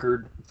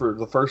record for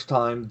the first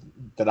time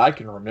that I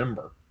can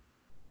remember.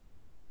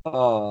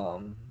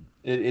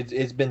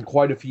 It's been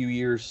quite a few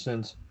years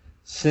since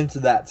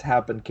that's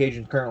happened.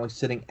 Cajuns currently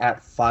sitting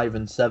at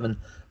 5-7,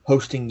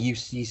 hosting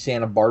UC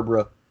Santa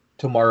Barbara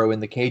tomorrow in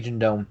the Cajun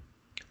Dome.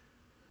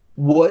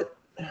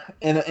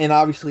 And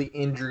obviously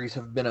injuries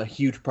have been a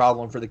huge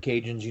problem for the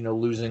Cajuns.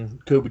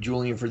 Losing Kobe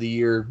Julian for the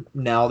year.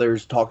 Now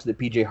there's talks that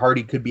PJ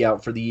Hardy could be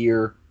out for the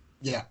year.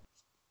 Yeah.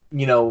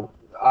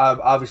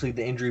 Obviously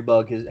the injury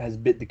bug has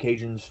bit the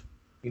Cajuns,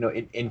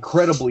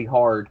 incredibly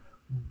hard.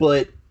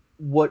 But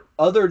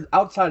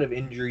outside of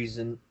injuries,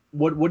 and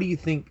what do you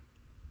think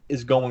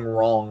is going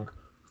wrong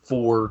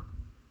for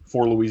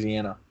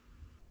Louisiana?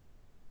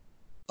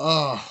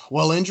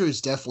 Well,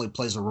 injuries definitely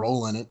plays a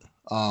role in it.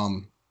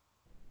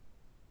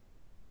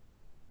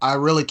 I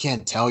really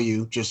can't tell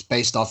you just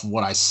based off of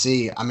what I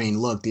see. I mean,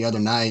 look, the other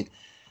night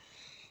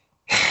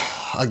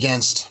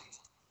against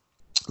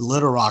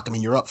Little Rock, I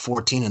mean, you're up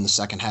 14 in the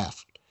second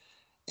half.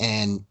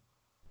 And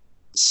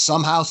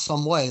somehow,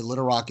 some way,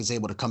 Little Rock is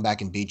able to come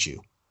back and beat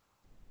you.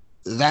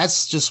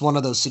 That's just one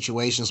of those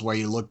situations where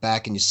you look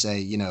back and you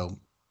say,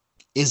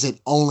 is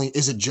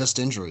it just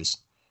injuries?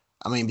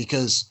 I mean,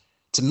 because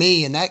to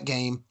me in that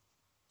game,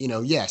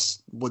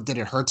 yes, did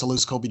it hurt to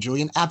lose Kobe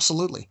Julian?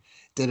 Absolutely.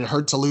 Did it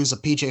hurt to lose a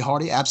PJ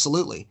Hardy?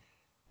 Absolutely.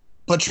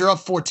 But you're up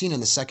 14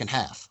 in the second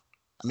half.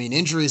 I mean,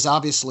 injuries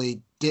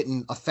obviously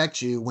didn't affect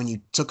you when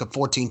you took a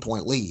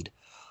 14-point lead.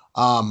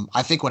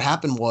 I think what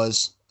happened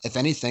was, if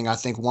anything, I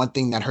think one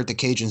thing that hurt the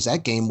Cajuns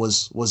that game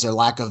was their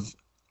lack of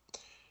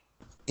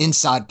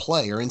inside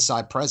play or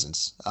inside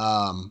presence.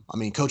 I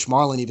mean, Coach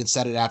Marlin even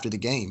said it after the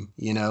game.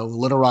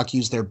 Little Rock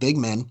used their big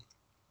men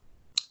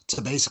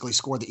to basically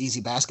score the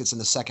easy baskets in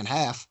the second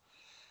half,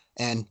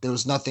 and there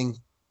was nothing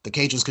the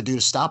Cajuns could do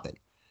to stop it.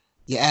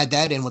 You add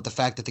that in with the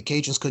fact that the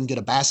Cajuns couldn't get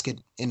a basket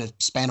in a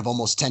span of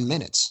almost 10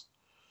 minutes.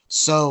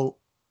 So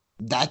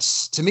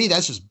to me,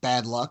 that's just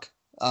bad luck.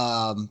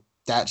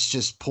 That's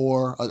just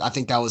poor. I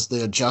think that was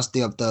the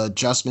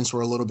adjustments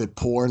were a little bit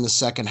poor in the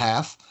second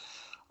half.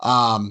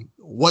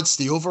 What's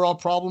the overall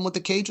problem with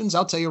the Cajuns?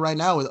 I'll tell you right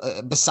now,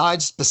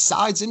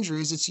 besides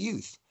injuries, it's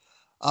youth.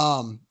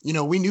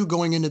 We knew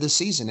going into the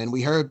season, and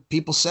we heard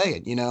people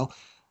say it,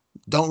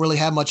 don't really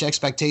have much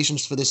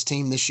expectations for this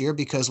team this year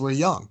because we're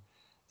young.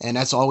 And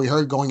that's all we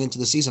heard going into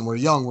the season. We're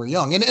young.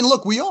 And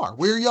look,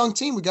 we're a young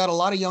team. We got a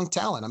lot of young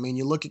talent. I mean,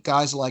 you look at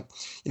guys like,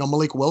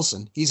 Malik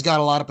Wilson, he's got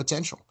a lot of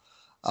potential.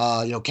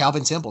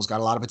 Calvin Temple's got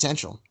a lot of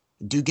potential.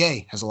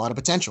 Duguay has a lot of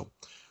potential.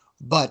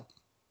 But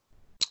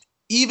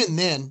even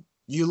then,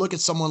 you look at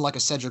someone like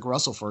a Cedric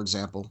Russell, for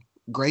example,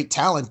 great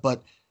talent,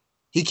 but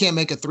he can't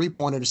make a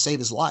three-pointer to save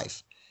his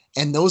life.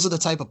 And those are the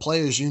type of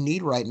players you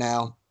need right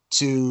now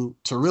to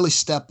really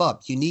step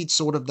up. You need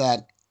sort of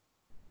that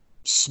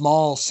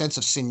small sense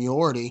of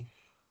seniority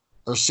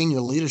or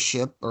senior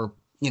leadership, or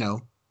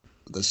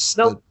the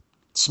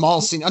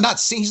small senior. Not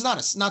say he's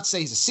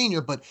a senior,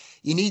 but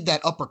you need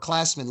that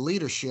upperclassman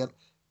leadership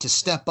to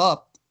step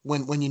up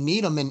when you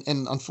need them. And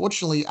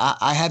unfortunately,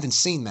 I haven't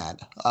seen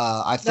that.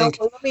 I think.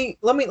 Now,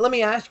 let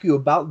me ask you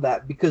about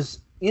that,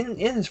 because in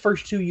his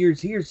first 2 years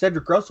here,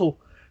 Cedric Russell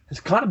has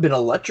kind of been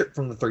electric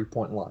from the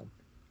 3-point line.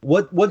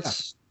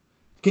 What's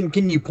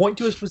Can you point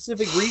to a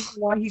specific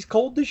reason why he's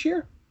cold this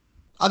year?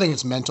 I think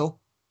it's mental.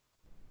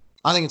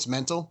 I mean,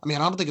 I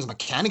don't think his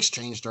mechanics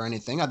changed or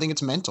anything. I think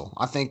it's mental.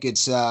 I think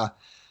it's I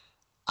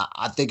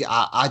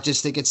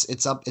just think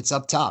it's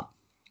up top.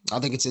 I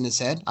think it's in his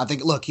head. I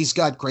think, look, he's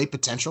got great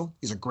potential.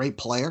 He's a great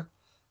player.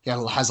 He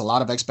has a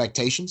lot of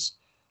expectations,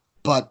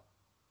 but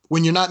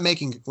when you're not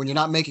making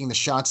the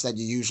shots that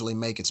you usually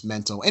make, it's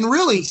mental. And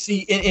really, see,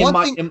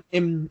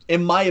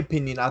 in my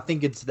opinion, I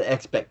think it's the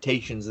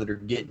expectations that are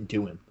getting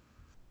to him.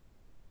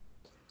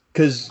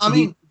 Because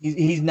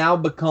he's now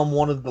become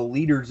one of the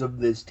leaders of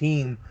this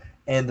team,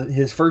 and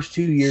his first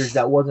 2 years,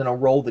 that wasn't a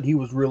role that he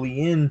was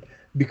really in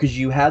because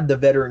you had the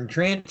veteran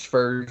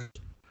transfers.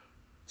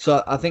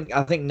 So I think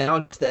now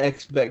it's the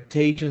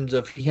expectations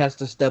of he has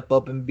to step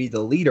up and be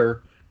the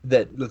leader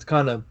that's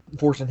kind of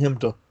forcing him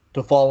to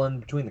to fall in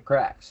between the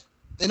cracks.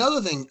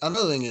 Another thing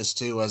is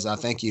too, as I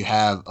think you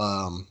have,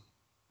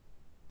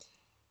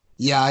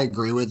 yeah, I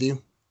agree with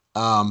you.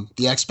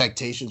 The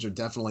expectations are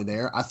definitely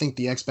there. I think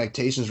the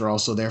expectations are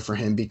also there for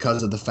him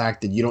because of the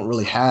fact that you don't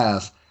really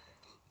have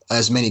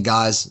as many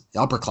guys,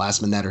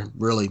 upperclassmen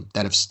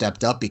that have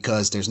stepped up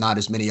because there's not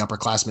as many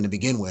upperclassmen to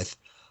begin with.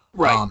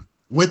 Right.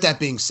 With that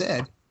being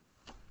said,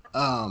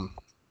 I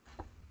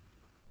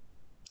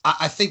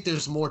think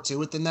there's more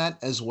to it than that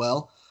as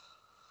well.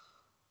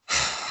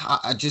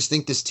 I just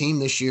think this team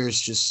this year is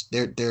just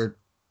they're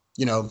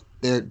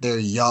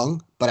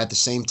young, but at the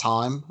same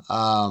time,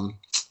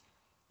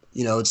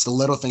 it's the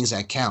little things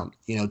that count.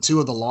 Two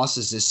of the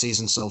losses this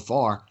season so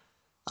far,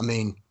 I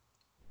mean,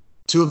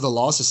 two of the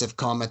losses have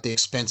come at the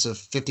expense of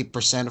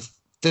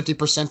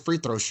 50% free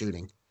throw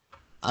shooting.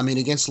 I mean,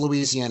 against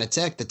Louisiana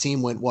Tech, the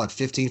team went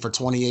 15 for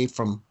 28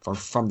 from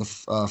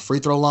the free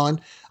throw line.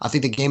 I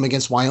think the game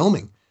against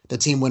Wyoming, the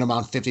team went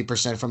around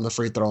 50% from the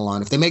free throw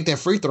line. If they make their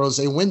free throws,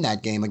 they win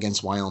that game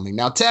against Wyoming.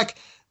 Now, Tech,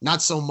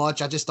 not so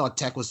much. I just thought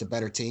Tech was the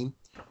better team.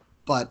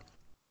 But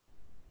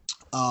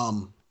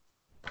I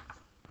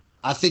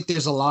think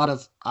there's a lot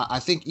of –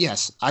 I think,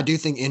 yes, I do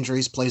think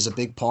injuries plays a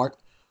big part.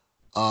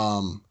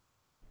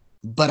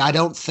 But I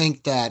don't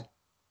think that –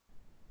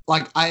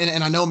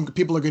 I know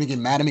people are going to get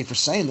mad at me for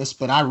saying this,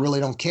 but I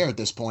really don't care at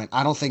this point.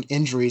 I don't think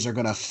injuries are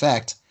going to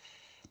affect –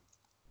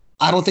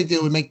 I don't think they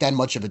would make that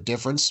much of a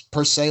difference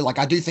per se.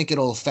 I do think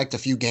it'll affect a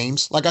few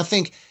games. I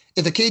think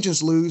if the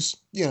Cajuns lose,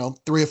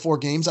 3 or 4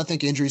 games, I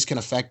think injuries can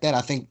affect that. I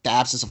think the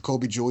absence of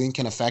Kobe Julian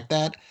can affect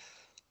that.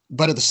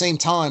 But at the same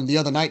time, the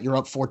other night you're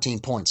up 14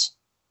 points.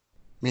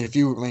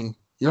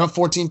 You're up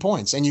 14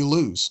 points and you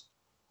lose.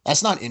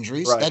 That's not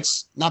injuries. Right.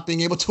 That's not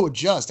being able to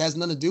adjust. It has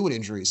nothing to do with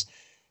injuries.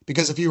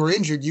 Because if you were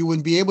injured, you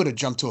wouldn't be able to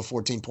jump to a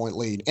 14-point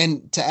lead.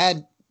 And to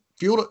add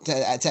fuel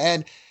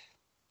to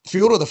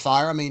the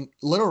fire,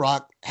 Little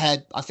Rock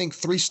had, I think,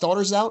 3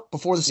 starters out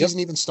before the season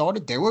even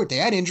started. They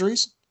had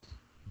injuries.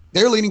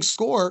 Their leading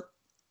scorer,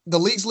 the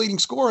league's leading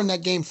scorer in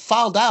that game,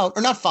 sat out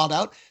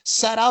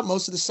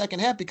most of the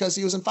second half because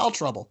he was in foul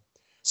trouble.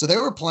 So they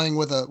were playing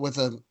with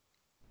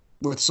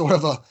sort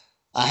of a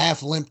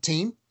half limp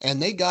team,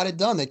 and they got it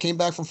done. They came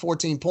back from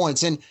 14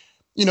 points. And,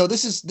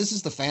 this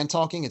is the fan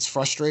talking. It's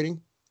frustrating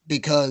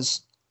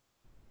because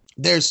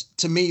there's,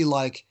 to me,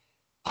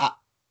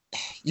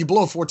 you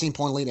blow a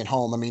 14-point lead at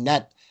home.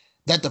 That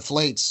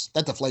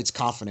deflates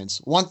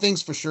confidence. One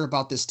thing's for sure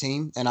about this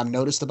team, and I've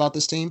noticed about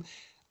this team,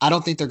 I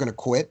don't think they're going to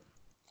quit.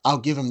 I'll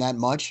give them that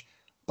much.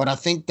 But I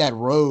think that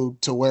road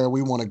to where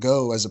we want to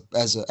go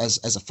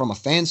from a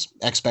fan's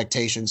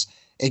expectations,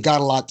 it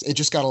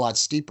just got a lot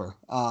steeper.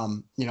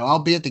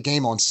 I'll be at the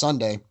game on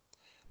Sunday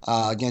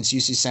against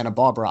UC Santa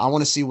Barbara. I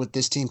want to see what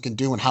this team can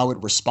do and how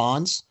it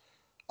responds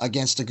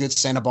against a good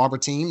Santa Barbara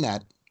team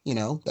that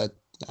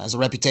has a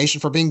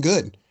reputation for being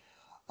good.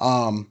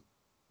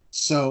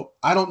 So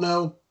I don't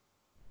know.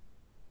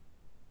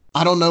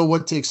 I don't know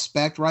what to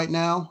expect right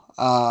now.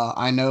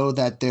 I know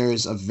that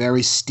there's a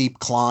very steep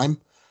climb.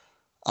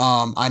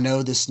 I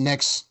know these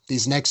next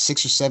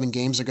 6 or 7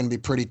 games are going to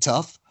be pretty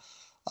tough.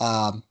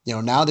 Now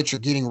that you're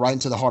getting right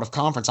into the heart of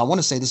conference, I want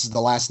to say this is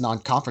the last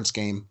non-conference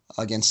game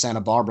against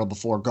Santa Barbara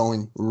before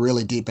going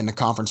really deep into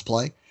conference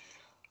play.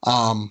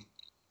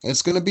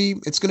 It's going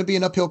to be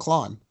an uphill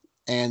climb.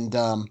 And,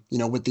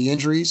 with the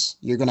injuries,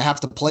 you're going to have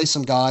to play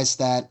some guys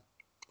that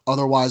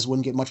otherwise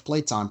wouldn't get much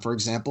play time. For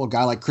example, a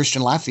guy like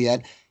Christian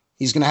Lafayette,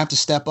 he's going to have to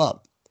step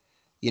up.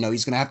 He's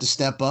going to have to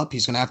step up.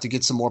 He's going to have to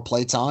get some more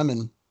play time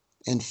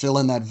and fill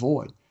in that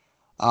void.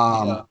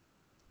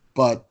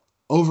 But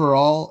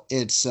overall,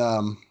 it's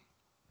I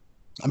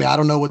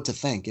don't know what to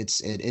think.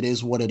 It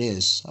is what it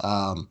is.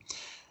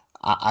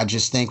 I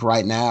just think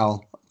right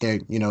now they're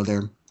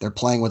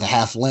playing with a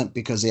half limp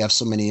because they have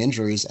so many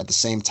injuries. At the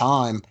same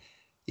time,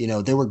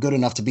 they were good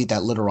enough to beat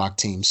that Little Rock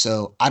team.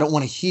 So I don't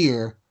want to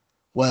hear,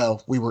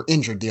 well, we were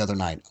injured the other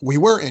night. We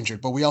were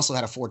injured, but we also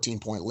had a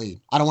 14-point lead.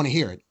 I don't want to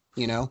hear it.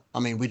 We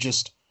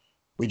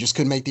just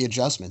couldn't make the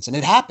adjustments. And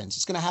it happens.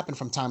 It's going to happen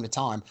from time to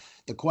time.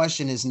 The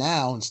question is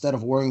now, instead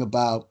of worrying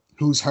about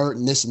who's hurt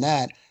and this and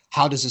that,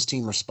 how does this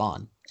team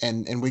respond?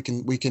 And we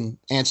can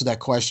answer that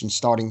question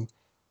starting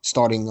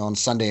on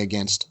Sunday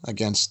against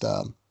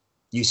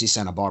UC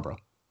Santa Barbara.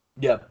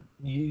 Yeah.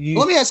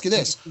 Let me ask you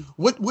this: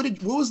 what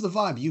was the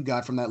vibe you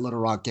got from that Little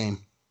Rock game?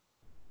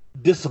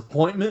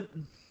 Disappointment.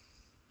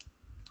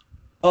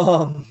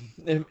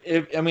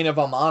 If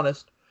I'm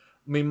honest,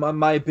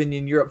 my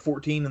opinion, you're up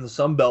 14 in the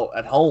Sun Belt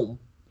at home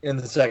in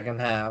the second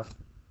half.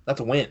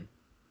 That's a win.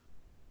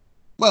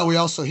 Well, we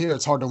also hear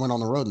it's hard to win on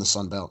the road in the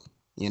Sun Belt.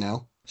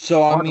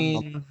 So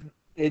you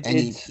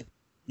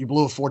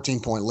blew a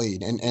 14-point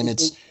lead, and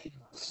it's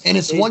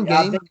one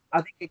game.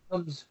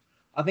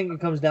 I think it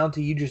comes down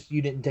to you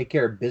didn't take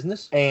care of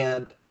business,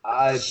 and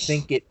I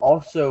think it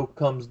also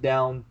comes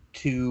down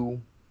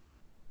to,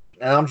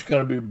 and I'm just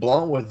going to be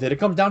blunt with it, it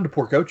comes down to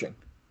poor coaching.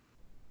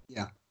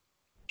 Yeah.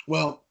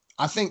 Well,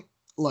 I think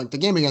the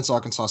game against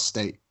Arkansas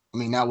State,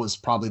 that was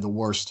probably the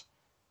worst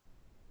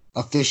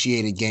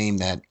officiated game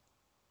that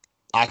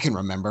I can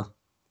remember.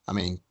 I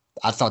mean,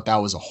 I thought that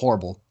was a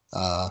horrible.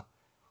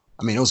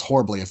 It was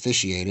horribly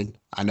officiated.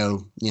 I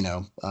know,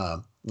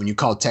 when you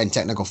call 10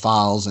 technical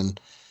fouls, and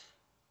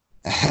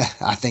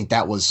I think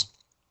that was.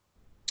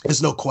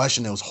 There's no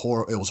question it was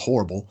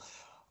horrible.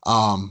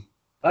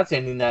 That's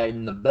ending that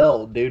in the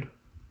bell, dude.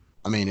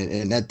 I mean,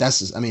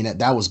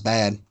 that was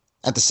bad.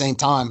 At the same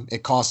time,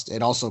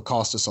 it also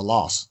cost us a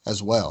loss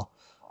as well.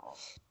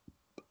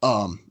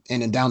 And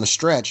then down the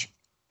stretch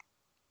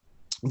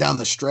in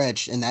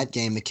that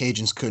game, the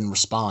Cajuns couldn't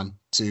respond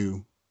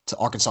to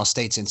Arkansas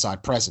State's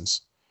inside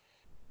presence.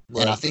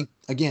 Right. And I think,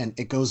 again,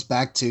 it goes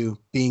back to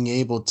being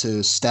able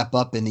to step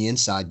up in the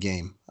inside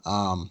game.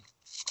 I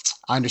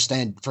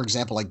understand, for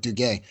example, like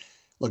Duguay.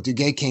 Look,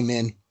 Duguay came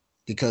in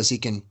because he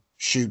can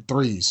shoot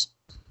threes.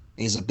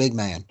 He's a big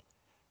man.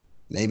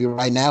 Maybe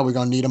right now we're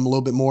going to need him a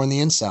little bit more on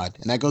the inside.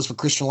 And that goes for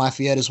Christian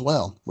Lafayette as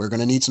well. We're going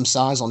to need some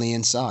size on the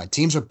inside.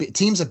 Teams have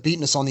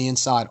beaten us on the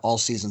inside all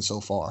season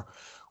so far.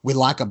 We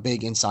lack a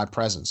big inside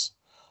presence.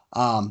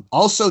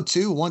 Also,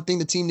 too, one thing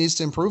the team needs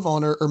to improve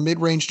on are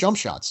mid-range jump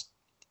shots.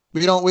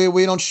 We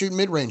don't shoot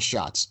mid-range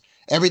shots.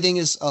 Everything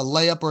is a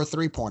layup or a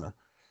three-pointer.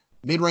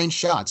 Mid-range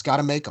shots, got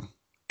to make them.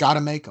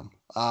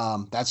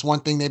 That's one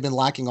thing they've been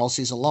lacking all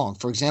season long.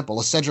 For example,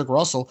 a Cedric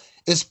Russell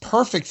is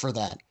perfect for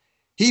that.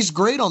 He's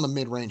great on the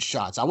mid-range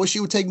shots. I wish he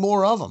would take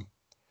more of them.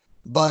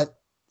 But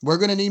we're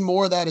going to need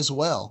more of that as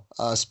well,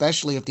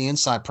 especially if the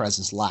inside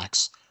presence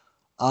lacks.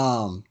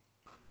 So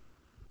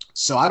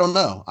I don't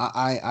know.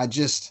 I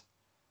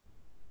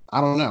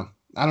don't know.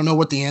 I don't know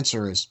what the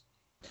answer is.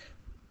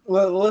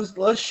 Well,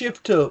 let's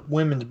shift to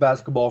women's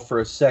basketball for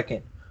a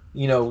second.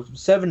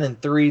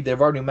 7-3, they've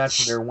already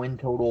matched their win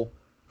total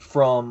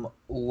from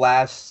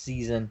last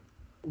season.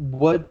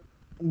 What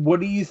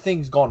do you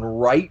think's gone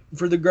right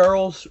for the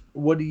girls?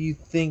 What do you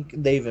think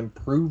they've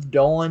improved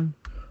on?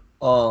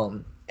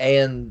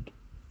 And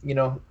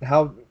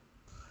how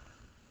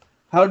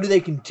do they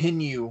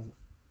continue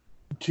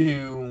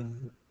to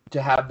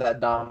have that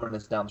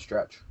dominance down the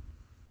stretch?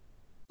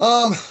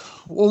 Well,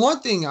 one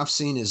thing I've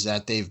seen is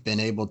that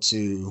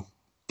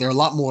they're a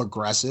lot more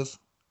aggressive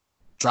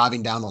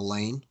driving down the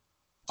lane.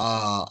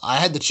 I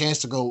had the chance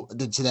to go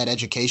to that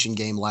education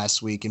game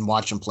last week and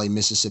watch them play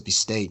Mississippi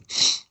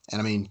State.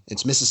 And I mean,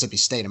 it's Mississippi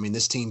State. I mean,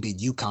 this team beat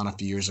UConn a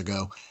few years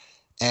ago,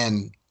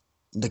 and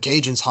the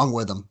Cajuns hung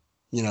with them,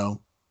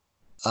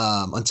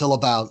 until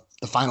about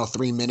the final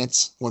 3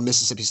 minutes when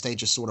Mississippi State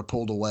just sort of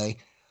pulled away.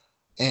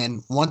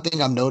 And one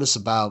thing I've noticed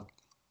about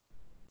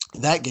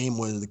that game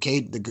was the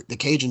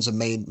Cajuns have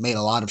made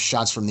a lot of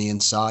shots from the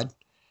inside,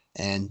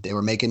 and they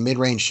were making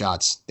mid-range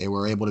shots. They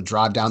were able to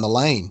drive down the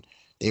lane.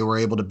 They were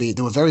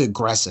very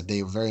aggressive.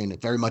 They were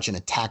very much in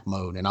attack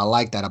mode, and I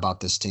like that about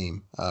this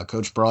team.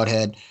 Coach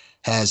Broadhead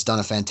has done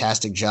a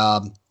fantastic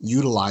job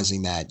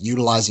utilizing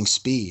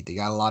speed. They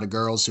got a lot of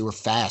girls who are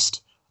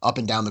fast up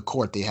and down the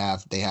court. They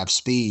have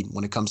speed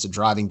when it comes to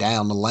driving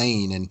down the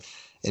lane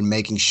and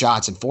making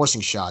shots and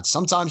forcing shots.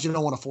 Sometimes you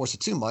don't want to force it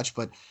too much,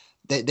 but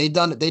they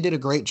did a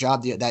great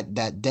job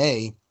that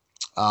day,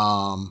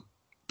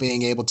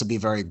 being able to be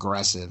very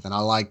aggressive, and I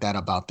like that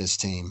about this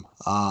team.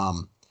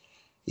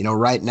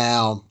 Right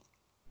now,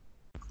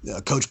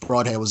 Coach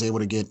Broadhead was able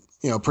to get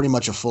pretty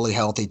much a fully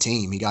healthy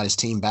team. He got his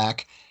team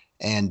back,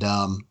 and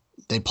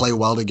they play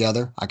well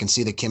together. I can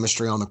see the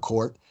chemistry on the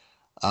court.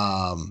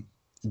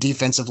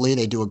 Defensively,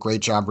 they do a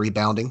great job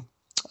rebounding.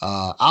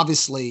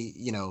 Obviously,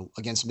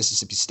 against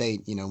Mississippi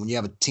State, when you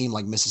have a team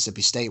like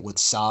Mississippi State with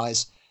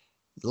size,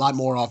 a lot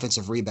more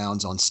offensive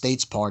rebounds on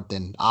State's part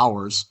than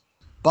ours,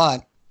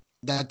 but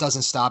that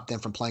doesn't stop them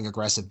from playing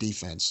aggressive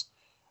defense.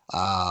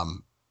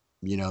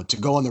 To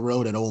go on the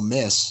road at Ole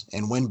Miss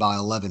and win by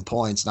 11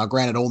 points. Now,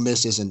 granted, Ole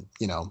Miss isn't,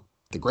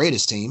 the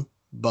greatest team,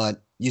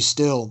 but you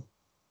still,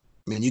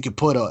 you could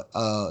put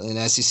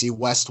an SEC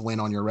West win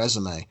on your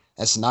resume.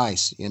 That's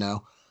nice,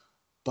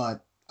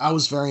 But I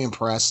was very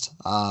impressed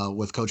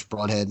with Coach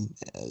Broadhead,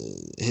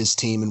 his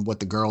team, and what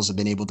the girls have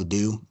been able to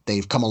do.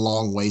 They've come a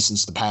long way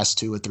since the past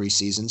 2 or 3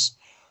 seasons.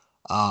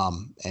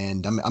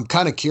 And I'm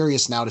kind of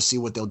curious now to see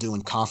what they'll do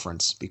in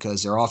conference,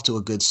 because they're off to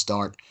a good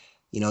start.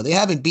 They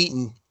haven't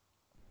beaten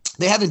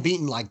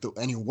like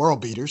any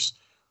world beaters,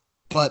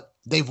 but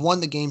they've won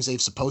the games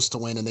they've supposed to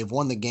win, and they've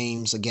won the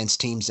games against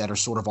teams that are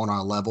sort of on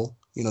our level.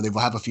 They will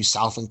have a few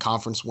Southland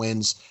Conference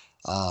wins.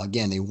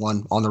 Again, they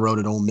won on the road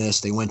at Ole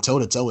Miss. They went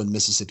toe-to-toe in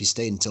Mississippi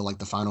State until like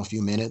the final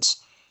few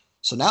minutes.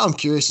 So now I'm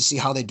curious to see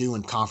how they do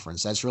in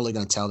conference. That's really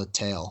going to tell the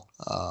tale.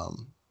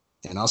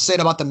 And I'll say it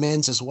about the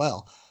men's as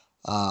well.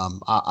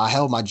 I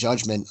held my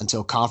judgment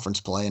until conference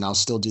play, and I'll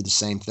still do the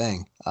same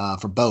thing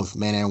for both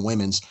men and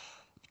women's.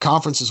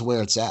 Conference is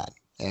where it's at.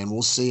 And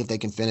we'll see if they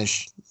can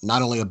finish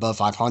not only above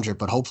 500,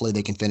 but hopefully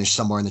they can finish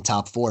somewhere in the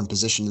top 4 and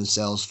position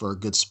themselves for a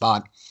good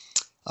spot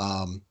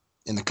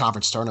in the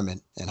conference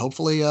tournament. And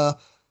hopefully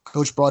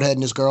Coach Broadhead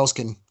and his girls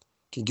can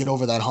get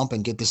over that hump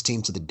and get this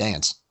team to the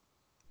dance.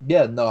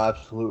 Yeah, no,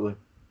 absolutely.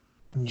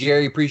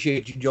 Jerry,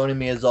 appreciate you joining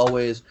me as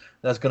always.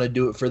 That's going to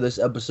do it for this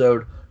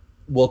episode.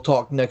 We'll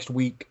talk next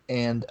week,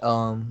 and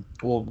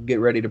we'll get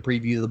ready to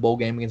preview the bowl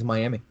game against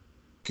Miami.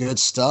 Good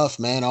stuff,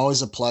 man.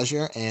 Always a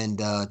pleasure. And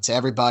to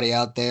everybody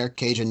out there,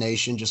 Cajun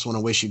Nation, just want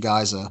to wish you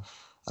guys a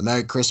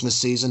Merry Christmas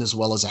season as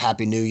well as a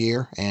Happy New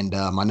Year. And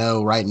I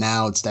know right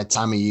now it's that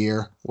time of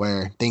year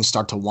where things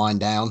start to wind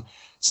down.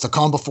 It's the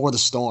calm before the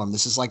storm.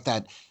 This is like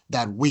that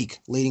week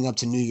leading up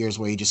to New Year's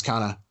where you just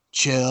kind of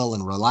chill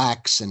and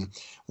relax. And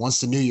once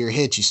the new year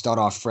hits, you start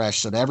off fresh.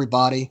 So to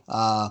everybody,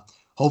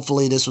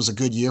 hopefully this was a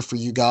good year for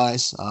you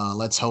guys.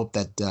 Let's hope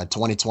that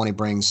 2020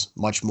 brings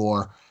much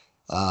more,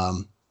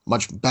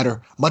 much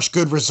better, much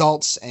good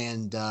results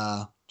and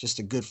just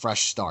a good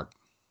fresh start.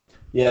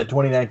 Yeah,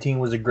 2019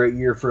 was a great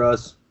year for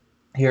us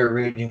here at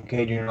Raging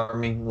Cajun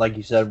Army. Like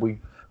you said,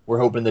 we're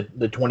hoping that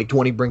the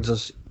 2020 brings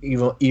us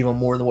even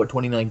more than what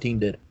 2019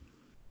 did.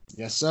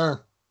 Yes,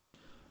 sir.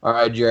 All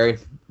right, Jerry.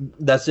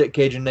 That's it,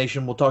 Cajun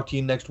Nation. We'll talk to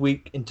you next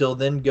week. Until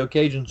then, go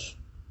Cajuns.